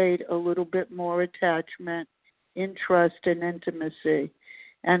create a little bit more attachment, interest, and intimacy.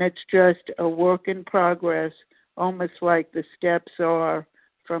 And it's just a work in progress, almost like the steps are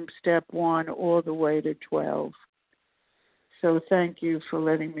from step 1 all the way to 12. So thank you for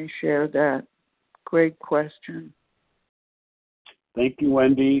letting me share that. Great question. Thank you,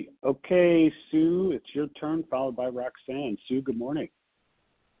 Wendy. Okay, Sue, it's your turn, followed by Roxanne. Sue, good morning.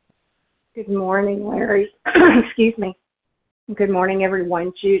 Good morning, Larry. Excuse me. Good morning,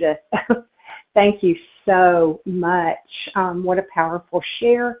 everyone. Judith, thank you so much. What a powerful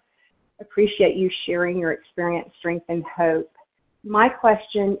share. Appreciate you sharing your experience, strength, and hope. My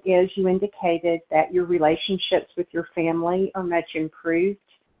question is, you indicated that your relationships with your family are much improved.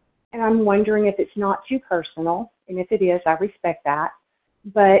 And I'm wondering if it's not too personal, and if it is, I respect that.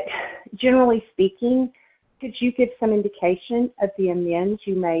 But generally speaking, could you give some indication of the amends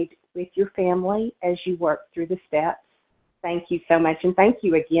you made with your family as you worked through the steps? Thank you so much, and thank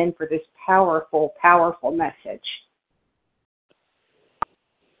you again for this powerful, powerful message.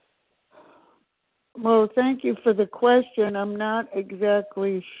 Well, thank you for the question. I'm not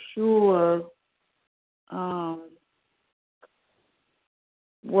exactly sure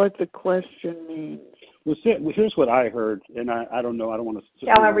what the question means. Well, here's what I heard, and I don't know. I don't want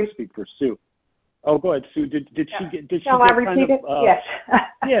to speak for Sue. Oh, go ahead, Sue. Did she get? Shall I repeat it? Yes.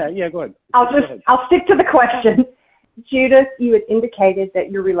 Yeah. Go ahead. I'll stick to the question. Judith, you had indicated that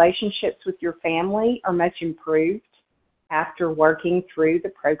your relationships with your family are much improved after working through the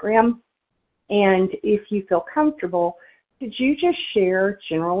program. And if you feel comfortable, could you just share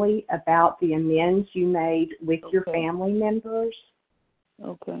generally about the amends you made with your family members?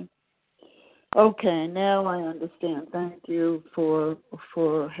 Okay, now I understand. Thank you for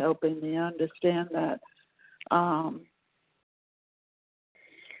helping me understand that.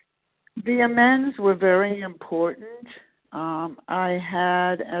 The amends were very important. I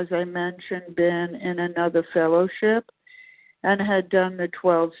had, as I mentioned, been in another fellowship and had done the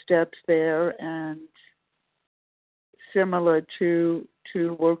 12 steps there, and similar to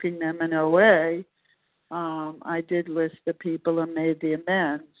working them in OA, I did list the people and made the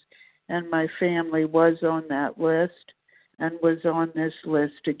amends. and my family was on that list and was on this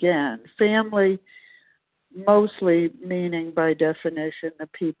list again. Family mostly meaning, by definition, the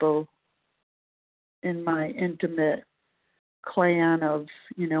people in my intimate clan of,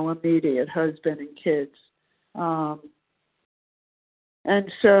 immediate husband and kids.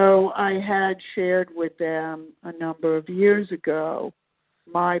 And so I had shared with them a number of years ago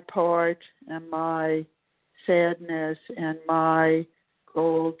my part and my sadness and my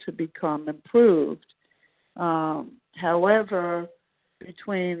goal to become improved. However,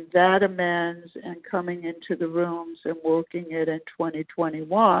 between that amends and coming into the rooms and working it in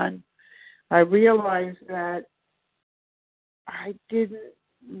 2021, I realized that I didn't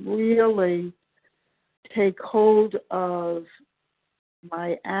really take hold of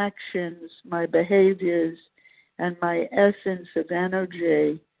my actions, my behaviors, and my essence of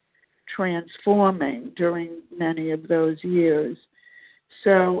energy transforming during many of those years.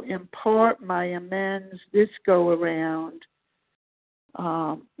 So in part, my amends this go around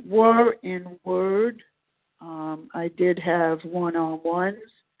were in word. I did have one-on-ones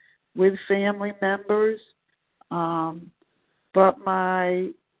with family members, but my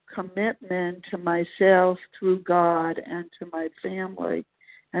commitment to myself through God and to my family,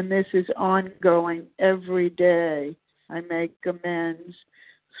 and this is ongoing every day. I make amends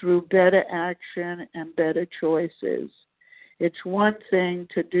through better action and better choices. It's one thing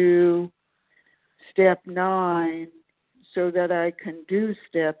to do step 9 so that I can do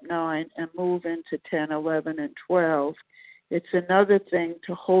step 9 and move into 10, 11, and 12. It's another thing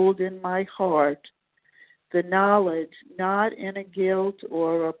to hold in my heart the knowledge, not in a guilt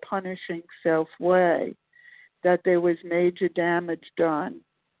or a punishing self way, that there was major damage done,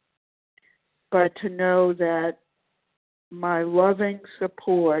 but to know that my loving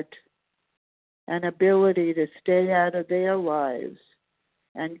support and ability to stay out of their lives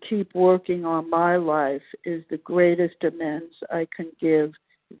and keep working on my life is the greatest amends I can give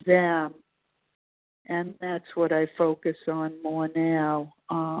them. And that's what I focus on more now.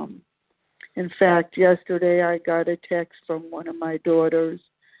 In fact, yesterday I got a text from one of my daughters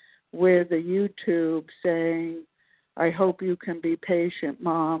with a YouTube saying, I hope you can be patient,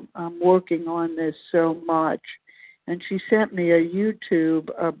 Mom. I'm working on this so much. And she sent me a YouTube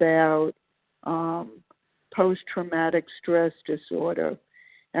about post-traumatic stress disorder.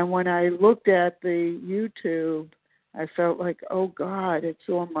 And when I looked at the YouTube, I felt like, oh, God, it's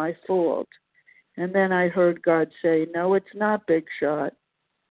all my fault. And then I heard God say, no, it's not, Big Shot.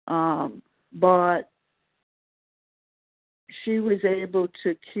 But she was able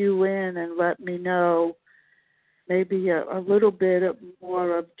to cue in and let me know maybe a little bit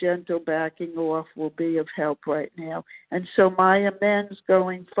more of gentle backing off will be of help right now. And so my amends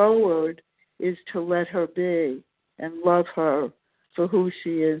going forward is to let her be and love her for who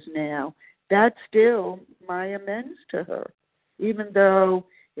she is now. That's still my amends to her, even though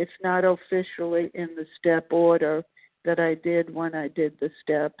it's not officially in the step order that I did when I did the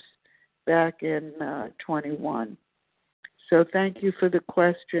steps back in 21. So thank you for the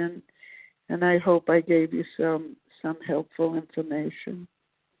question, and I hope I gave you some helpful information.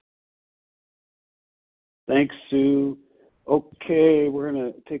 Thanks, Sue. Okay, we're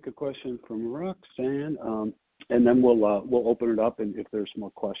going to take a question from Roxanne, and then we'll open it up, and if there's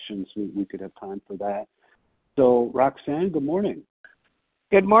more questions, we could have time for that. So, Roxanne, good morning.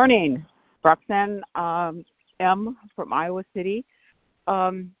 Good morning. Roxanne M. from Iowa City.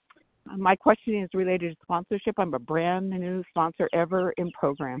 My question is related to sponsorship. I'm a brand new sponsor ever in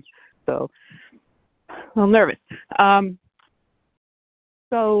program, so a little nervous.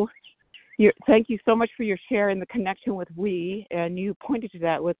 Thank you so much for your share and the connection with we, and you pointed to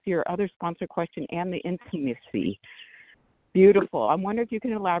that with your other sponsor question and the intimacy. Beautiful. I'm wondering if you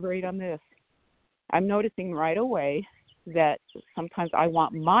can elaborate on this. I'm noticing right away that sometimes I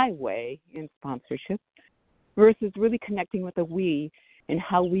want my way in sponsorship versus really connecting with the we and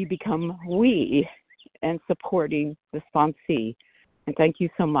how we become we and supporting the sponsee. And thank you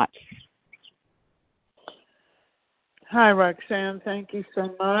so much. Hi, Roxanne. Thank you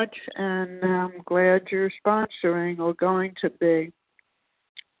so much. And I'm glad you're sponsoring or going to be.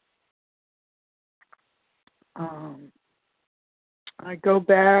 I go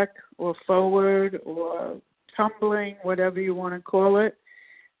back or forward or tumbling, whatever you want to call it,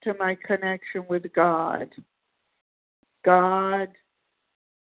 to my connection with God. God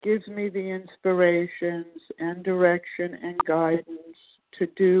gives me the inspirations and direction and guidance to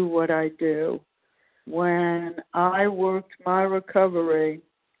do what I do. When I worked my recovery,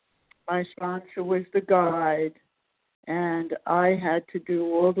 my sponsor was the guide, and I had to do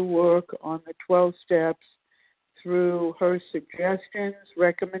all the work on the 12 steps through her suggestions,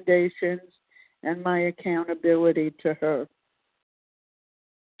 recommendations, and my accountability to her.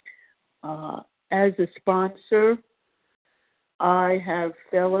 As a sponsor, I have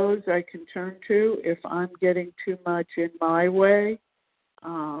fellows I can turn to if I'm getting too much in my way.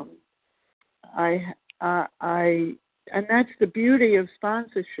 And that's the beauty of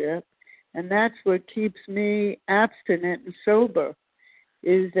sponsorship, and that's what keeps me abstinent and sober,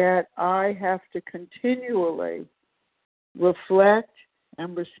 is that I have to continually reflect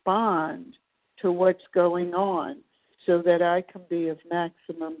and respond to what's going on so that I can be of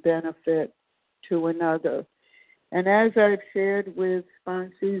maximum benefit to another. And as I've shared with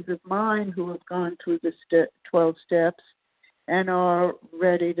sponsees of mine who have gone through the 12 steps and are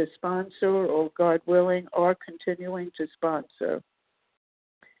ready to sponsor, or God willing, are continuing to sponsor,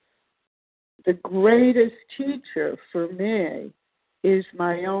 the greatest teacher for me is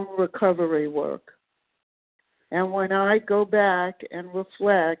my own recovery work. And when I go back and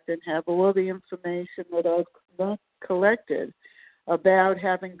reflect and have all the information that I've collected about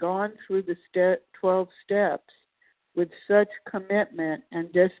having gone through the 12 steps with such commitment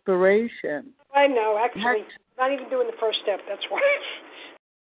and desperation. I know, actually, not even doing the first step, that's why.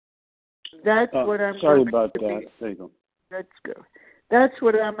 That's what I'm sorry going about to that. be. There you go. That's good. That's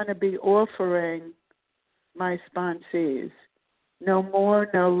what I'm going to be offering my sponsees. No more,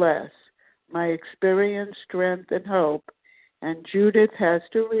 no less. My experience, strength, and hope. And Judith has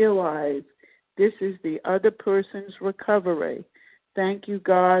to realize this is the other person's recovery. Thank you,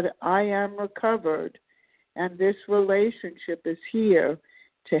 God, I am recovered. And this relationship is here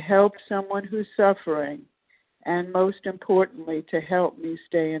to help someone who's suffering, and most importantly, to help me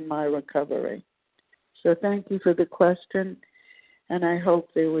stay in my recovery. So thank you for the question, and I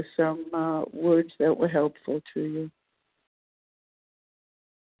hope there were some words that were helpful to you.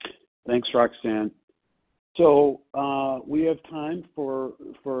 Thanks, Roxanne. So we have time for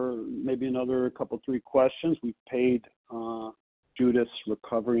maybe another couple, 3 questions. We've paid Judith's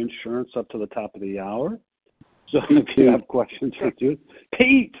recovery insurance up to the top of the hour. So if you have questions for Judith.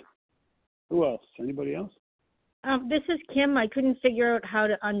 Pete! Who else? Anybody else? This is Kim. I couldn't figure out how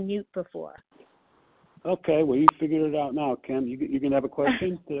to unmute before. Okay, well, you figured it out now, Kim. You going to have a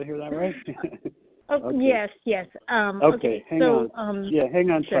question? Did I hear that right? Okay. Yes. Okay, hang on.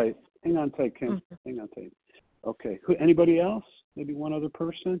 Hang on sure. tight. Hang on tight, Kim. Hang on tight. Okay, anybody else? Maybe one other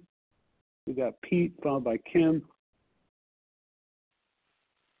person? We got Pete, followed by Kim.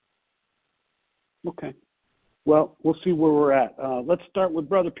 Okay. Well, we'll see where we're at. Let's start with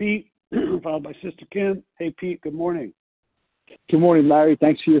Brother Pete, followed by Sister Kim. Hey, Pete, good morning. Good morning, Larry.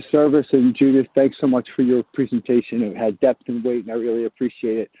 Thanks for your service. And Judith, thanks so much for your presentation. It had depth and weight, and I really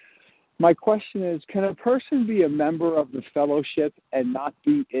appreciate it. My question is, can a person be a member of the fellowship and not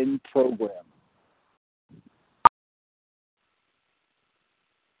be in program?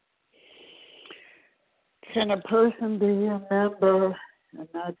 Can a person be a member and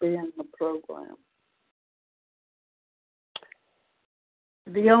not be in the program?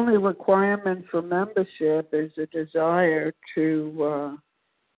 The only requirement for membership is a desire to,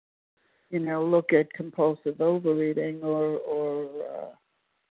 look at compulsive overeating or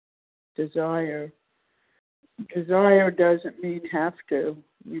desire. Desire doesn't mean have to.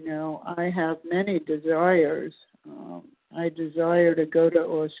 I have many desires. I desire to go to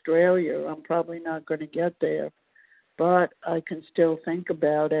Australia. I'm probably not going to get there, but I can still think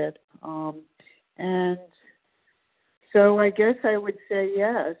about it. And so I guess I would say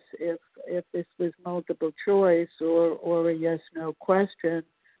yes if this was multiple choice or a yes/no question.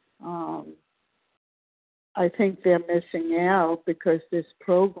 I think they're missing out because this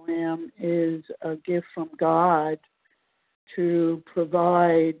program is a gift from God to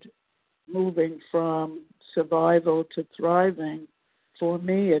provide moving from survival to thriving. For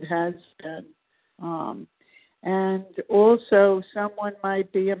me, it has been. And also, someone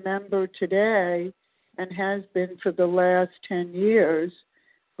might be a member today and has been for the last 10 years,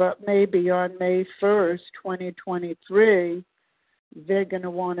 but maybe on May 1st, 2023, they're going to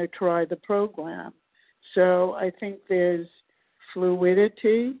want to try the program. So I think there's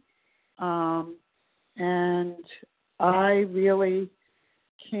fluidity, and I really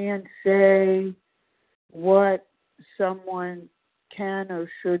can't say what someone can or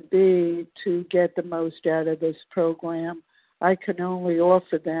should be to get the most out of this program. I can only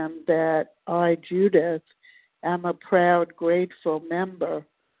offer them that I, Judith, am a proud, grateful member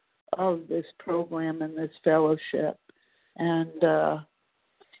of this program and this fellowship. And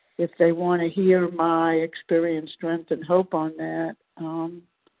if they want to hear my experience, strength, and hope on that,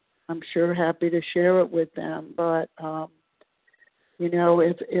 I'm sure happy to share it with them. But,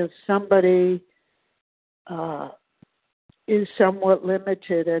 if somebody is somewhat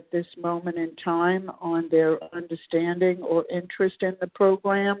limited at this moment in time on their understanding or interest in the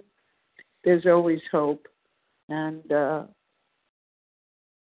program, there's always hope. And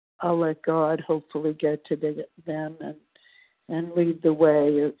I'll let God hopefully get to them and lead the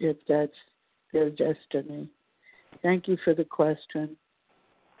way if that's their destiny. Thank you for the question.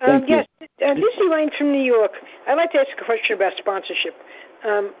 Yes, this is Elaine from New York. I'd like to ask a question about sponsorship.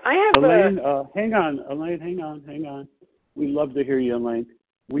 I have Elaine, hang on. Elaine, hang on. We love to hear you, Elaine.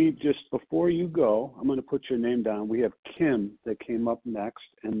 We just, before you go, I'm going to put your name down. We have Kim that came up next,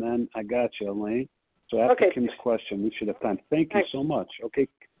 and then I got you, Elaine. So after Kim's question, we should have time. Thank you so much. Okay,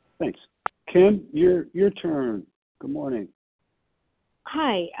 thanks. Kim, your turn. Good morning.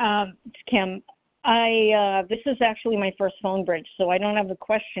 Hi, it's Kim. This is actually my first phone bridge, so I don't have a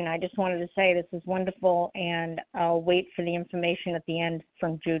question. I just wanted to say this is wonderful, and I'll wait for the information at the end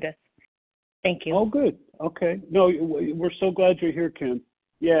from Judith. Thank you. Oh, good. Okay. No, we're so glad you're here, Kim.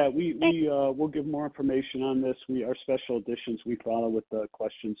 Yeah, we'll give more information on this. Our special editions we follow with the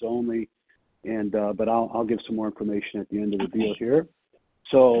questions only, and but I'll give some more information at the end of the deal here.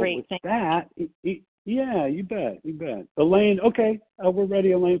 So Great, with that, yeah, you bet. Elaine, okay, we're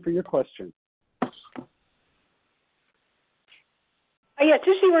ready, Elaine, for your question. Yes,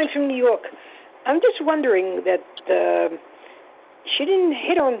 this is Elaine from New York. I'm just wondering that she didn't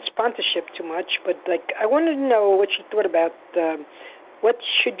hit on sponsorship too much, but I wanted to know what she thought about what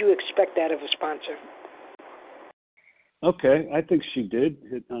should you expect out of a sponsor. Okay, I think she did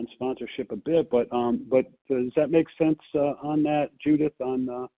hit on sponsorship a bit, but does that make sense on that, Judith, on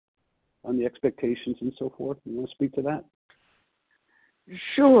the expectations and so forth? You want to speak to that?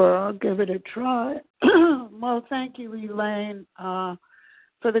 Sure, I'll give it a try. Well, thank you, Elaine,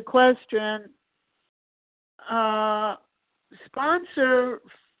 for the question. Sponsor,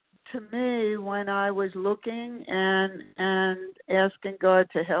 to me, when I was looking and asking God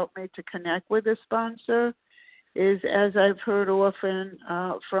to help me to connect with a sponsor, is, as I've heard often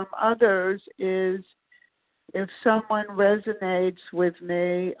from others, is if someone resonates with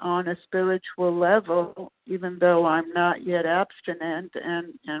me on a spiritual level, even though I'm not yet abstinent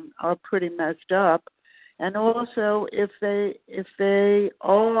and are pretty messed up, and also if they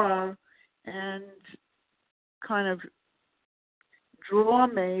are and kind of draw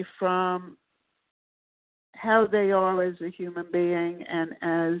me from how they are as a human being and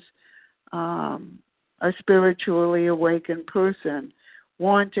as a spiritually awakened person,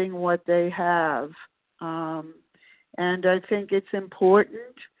 wanting what they have. And I think it's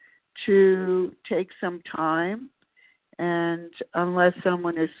important to take some time, and unless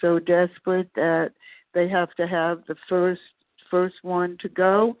someone is so desperate that they have to have the first one to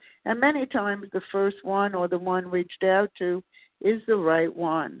go, and many times the first one or the one reached out to is the right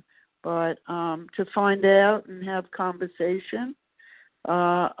one, but to find out and have conversation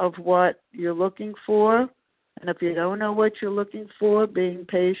of what you're looking for, and if you don't know what you're looking for, being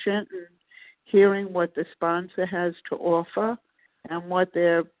patient and hearing what the sponsor has to offer and what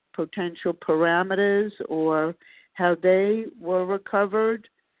their potential parameters or how they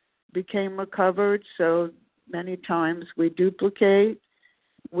became recovered. So many times we duplicate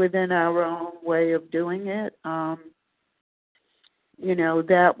within our own way of doing it, that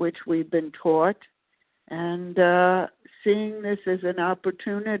which we've been taught, and seeing this as an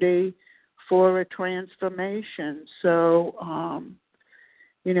opportunity for a transformation. So,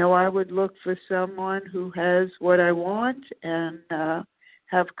 I would look for someone who has what I want and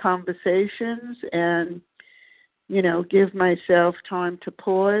have conversations and, give myself time to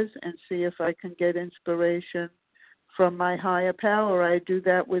pause and see if I can get inspiration from my higher power. I do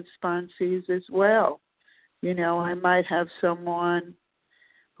that with sponsees as well. I might have someone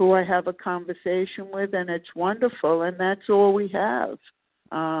who I have a conversation with, and it's wonderful, and that's all we have,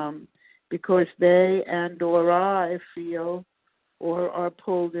 because they and or I feel or are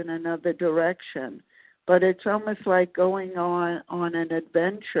pulled in another direction. But it's almost like going on an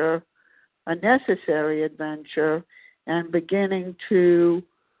adventure, a necessary adventure, and beginning to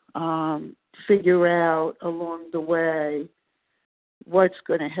figure out along the way what's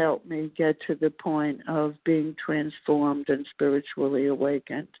going to help me get to the point of being transformed and spiritually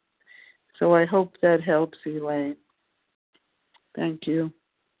awakened. So I hope that helps, Elaine. Thank you.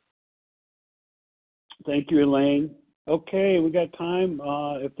 Thank you, Elaine. Okay, we got time.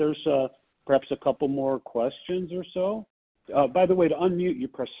 If there's perhaps a couple more questions or so. By the way, to unmute, you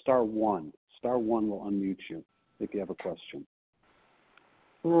press star one. Star one will unmute you if you have a question.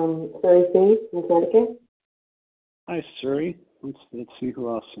 Suri Singh from Connecticut. Hi, Suri. Let's see who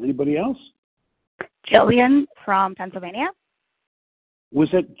else. Anybody else? Jillian from Pennsylvania. Was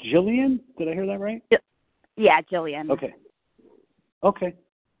it Jillian? Did I hear that right? Yeah, Jillian. Okay.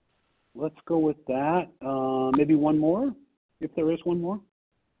 Let's go with that. Maybe one more, if there is one more.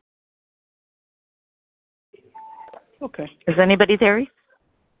 Okay. Is anybody there?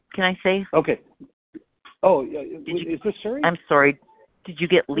 Can I say? Okay. Oh, is this Suri? I'm sorry. Did you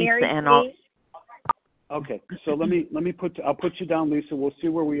get Lisa Mary, and all? Okay. So I'll put you down, Lisa. We'll see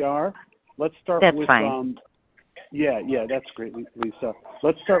where we are. Let's start That's with fine. Yeah, that's great, Lisa.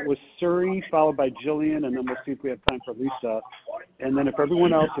 Let's start with Suri, followed by Jillian, and then we'll see if we have time for Lisa. And then if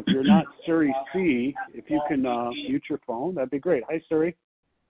everyone else, if you're not Suri C, if you can mute your phone, that'd be great. Hi, Suri.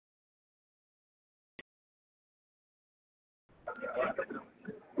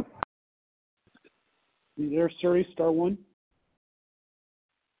 You there, Suri, star one?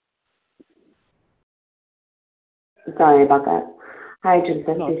 Sorry about that. Hi, Judith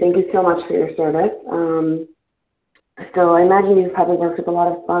SP. Thank you so much for your service. So I imagine you've probably worked with a lot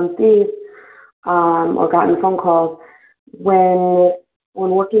of sponsees or gotten phone calls. When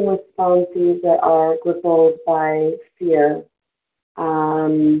working with sponsees that are crippled by fear,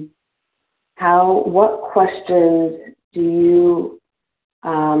 what questions do you,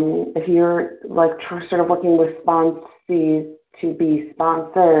 if you're like sort of working with sponsees to be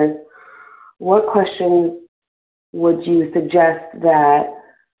sponsors, what questions would you suggest that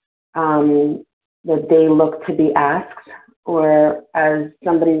that they look to be asked, or as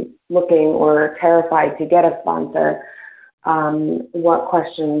somebody looking or terrified to get a sponsor, what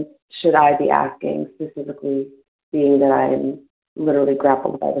questions should I be asking specifically, being that I'm literally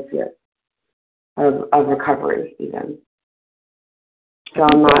grappled by the fear of recovery even? So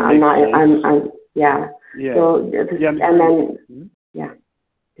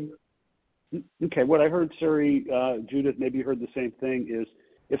Okay, what I heard, Suri, Judith, maybe you heard the same thing, is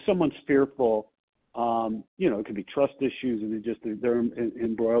if someone's fearful, it could be trust issues and they're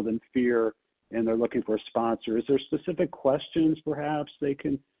embroiled in fear and they're looking for a sponsor. Is there specific questions perhaps they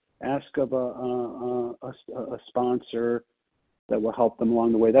can ask of a sponsor that will help them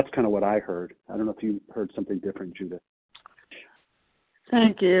along the way? That's kind of what I heard. I don't know if you heard something different, Judith.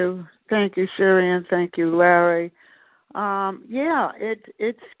 Thank you, Suri, and thank you, Larry.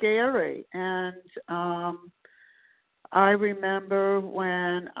 It's scary, and I remember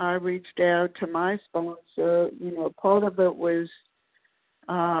when I reached out to my sponsor, part of it was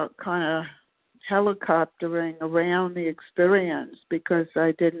kind of helicoptering around the experience because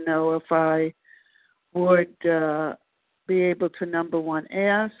I didn't know if I would be able to, number one,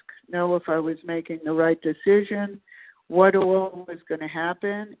 know if I was making the right decision, what all was going to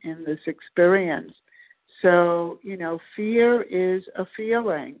happen in this experience. So, fear is a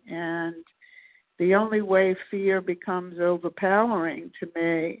feeling, and the only way fear becomes overpowering to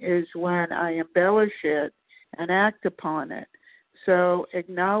me is when I embellish it and act upon it. So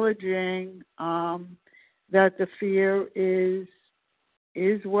acknowledging that the fear is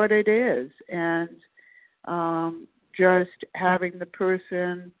what it is, and just having the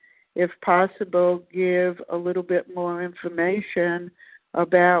person, if possible, give a little bit more information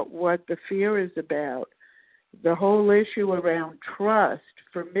about what the fear is about. The whole issue around trust,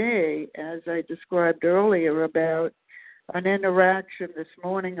 for me, as I described earlier about an interaction this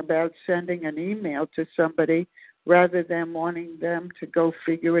morning about sending an email to somebody rather than wanting them to go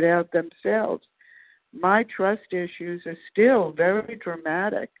figure it out themselves. My trust issues are still very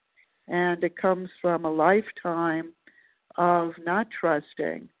dramatic, and it comes from a lifetime of not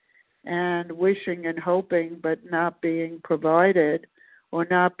trusting and wishing and hoping but not being provided or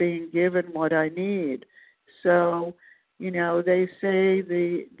not being given what I need. So, they say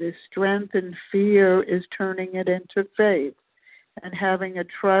the strength in fear is turning it into faith and having a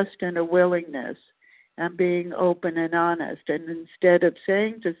trust and a willingness and being open and honest. And instead of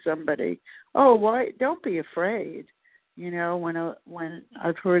saying to somebody, oh, why, don't be afraid, when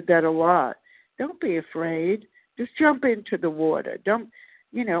I've heard that a lot, don't be afraid, just jump into the water. Don't,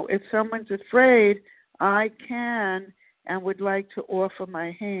 if someone's afraid, I can and would like to offer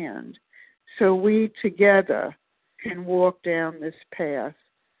my hand. So we together can walk down this path,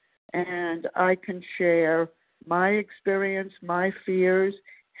 and I can share my experience, my fears,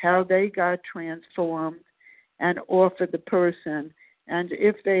 how they got transformed, and offer the person. And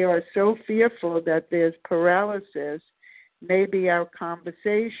if they are so fearful that there's paralysis, maybe our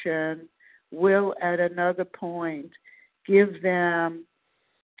conversation will at another point give them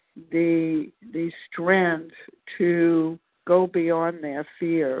the strength to go beyond their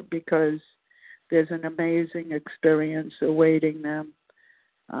fear, because there's an amazing experience awaiting them.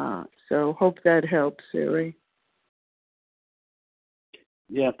 So hope that helps, Siri.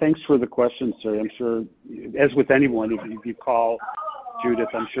 Yeah, thanks for the question, Siri. I'm sure, as with anyone, if you call Judith,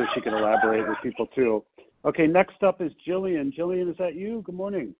 I'm sure she can elaborate with people too. Okay, next up is Jillian. Jillian, is that you? Good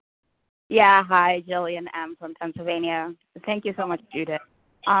morning. Yeah, hi, Jillian M. from Pennsylvania. Thank you so much, Judith.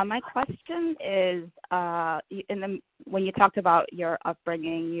 My question is, when you talked about your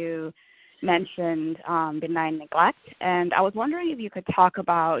upbringing, you mentioned benign neglect, and I was wondering if you could talk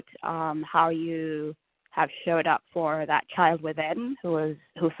about how you have showed up for that child within who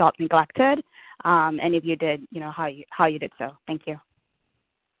felt neglected, and if you did, how you did so. Thank you.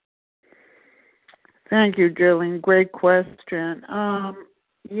 Thank you, Jillian. Great question.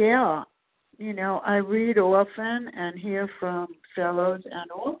 Yeah, I read often and hear from fellows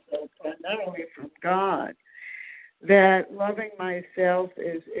and also not only from God that loving myself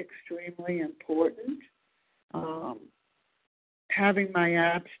is extremely important. Having my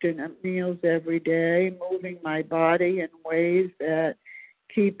abstinent meals every day, moving my body in ways that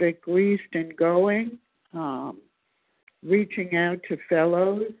keep it greased and going, reaching out to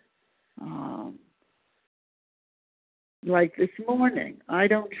fellows. Like this morning, I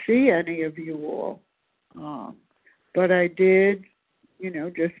don't see any of you all, but I did,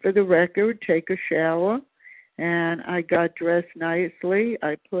 just for the record, take a shower, and I got dressed nicely.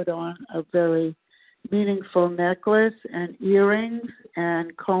 I put on a very meaningful necklace and earrings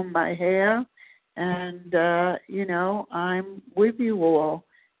and combed my hair, and, I'm with you all,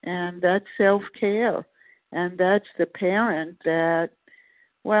 and that's self-care, and that's the parent that,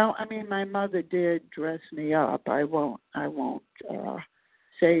 my mother did dress me up. I won't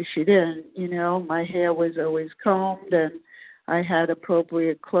say she didn't. My hair was always combed and I had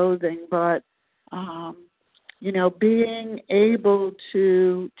appropriate clothing. But, being able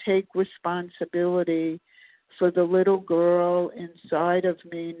to take responsibility for the little girl inside of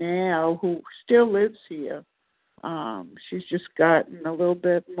me now who still lives here. She's just gotten a little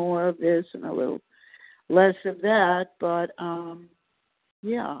bit more of this and a little less of that. But,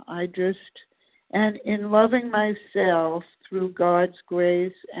 and in loving myself through God's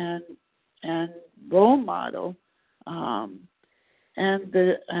grace and role model, and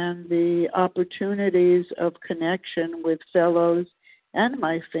the opportunities of connection with fellows and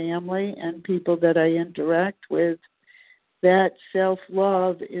my family and people that I interact with, that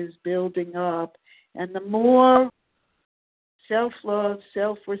self-love is building up. And the more self-love,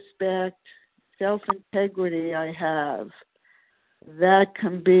 self-respect, self-integrity I have, that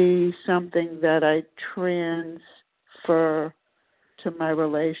can be something that I transfer to my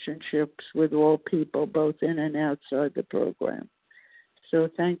relationships with all people, both in and outside the program. So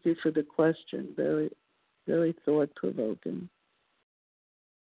thank you for the question. Very, very thought-provoking.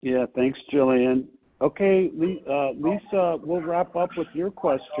 Yeah, thanks, Jillian. Okay, Lisa, we'll wrap up with your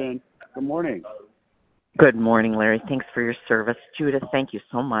question. Good morning. Good morning, Larry. Thanks for your service. Judith, thank you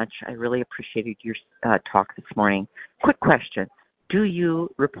so much. I really appreciated your talk this morning. Quick question. Do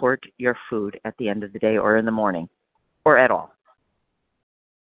you report your food at the end of the day or in the morning or at all?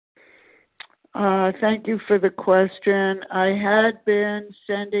 Thank you for the question. I had been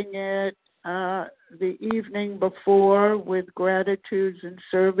sending it the evening before with gratitudes and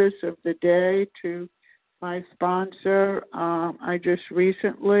service of the day to my sponsor. I just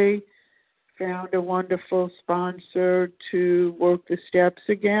recently found a wonderful sponsor to work the steps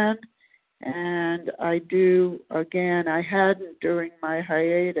again. And I do, again, I hadn't during my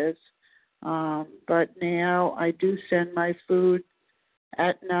hiatus, but now I do send my food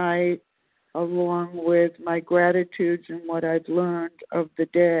at night along with my gratitudes and what I've learned of the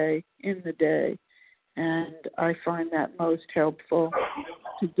day, in the day. And I find that most helpful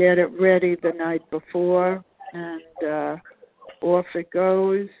to get it ready the night before, and off it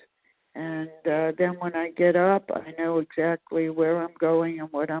goes. And then when I get up, I know exactly where I'm going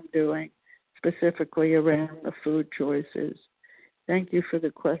and what I'm doing, specifically around the food choices. Thank you for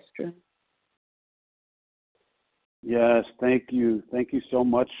the question. Yes, thank you. Thank you so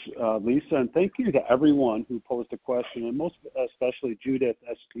much, Lisa, and thank you to everyone who posed a question, and most especially Judith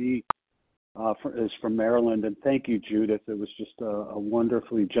SP is from Maryland, and thank you, Judith. It was just a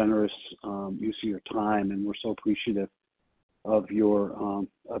wonderfully generous use of your time, and we're so appreciative of your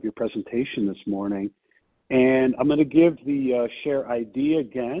presentation this morning. And I'm going to give the share ID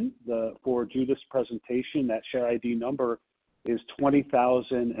again for Judith's presentation. That share ID number is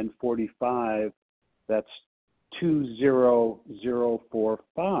 20,045. That's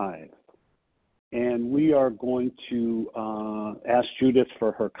 20045. And we are going to ask Judith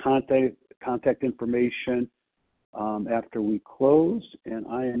for her contact information after we close. And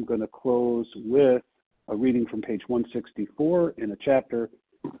I am going to close with a reading from page 164 in a chapter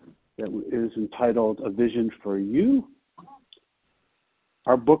that is entitled A Vision for You.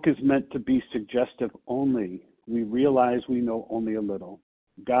 Our book is meant to be suggestive only. We realize we know only a little.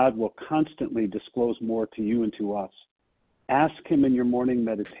 God will constantly disclose more to you and to us. Ask him in your morning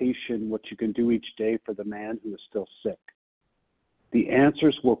meditation what you can do each day for the man who is still sick. The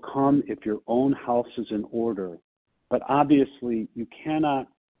answers will come if your own house is in order, but obviously you cannot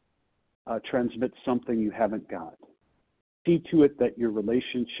transmit something you haven't got. See to it that your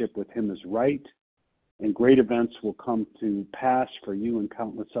relationship with him is right, and great events will come to pass for you and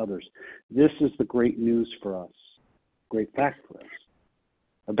countless others. This is the great news for us, great fact for us.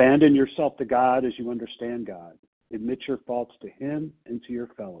 Abandon yourself to God as you understand God. Admit your faults to him and to your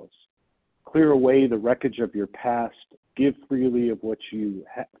fellows. Clear away the wreckage of your past. Give freely of what you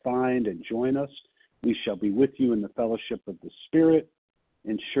find and join us. We shall be with you in the fellowship of the Spirit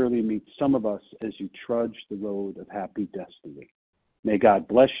and surely meet some of us as you trudge the road of happy destiny. May God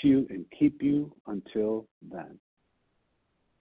bless you and keep you until then.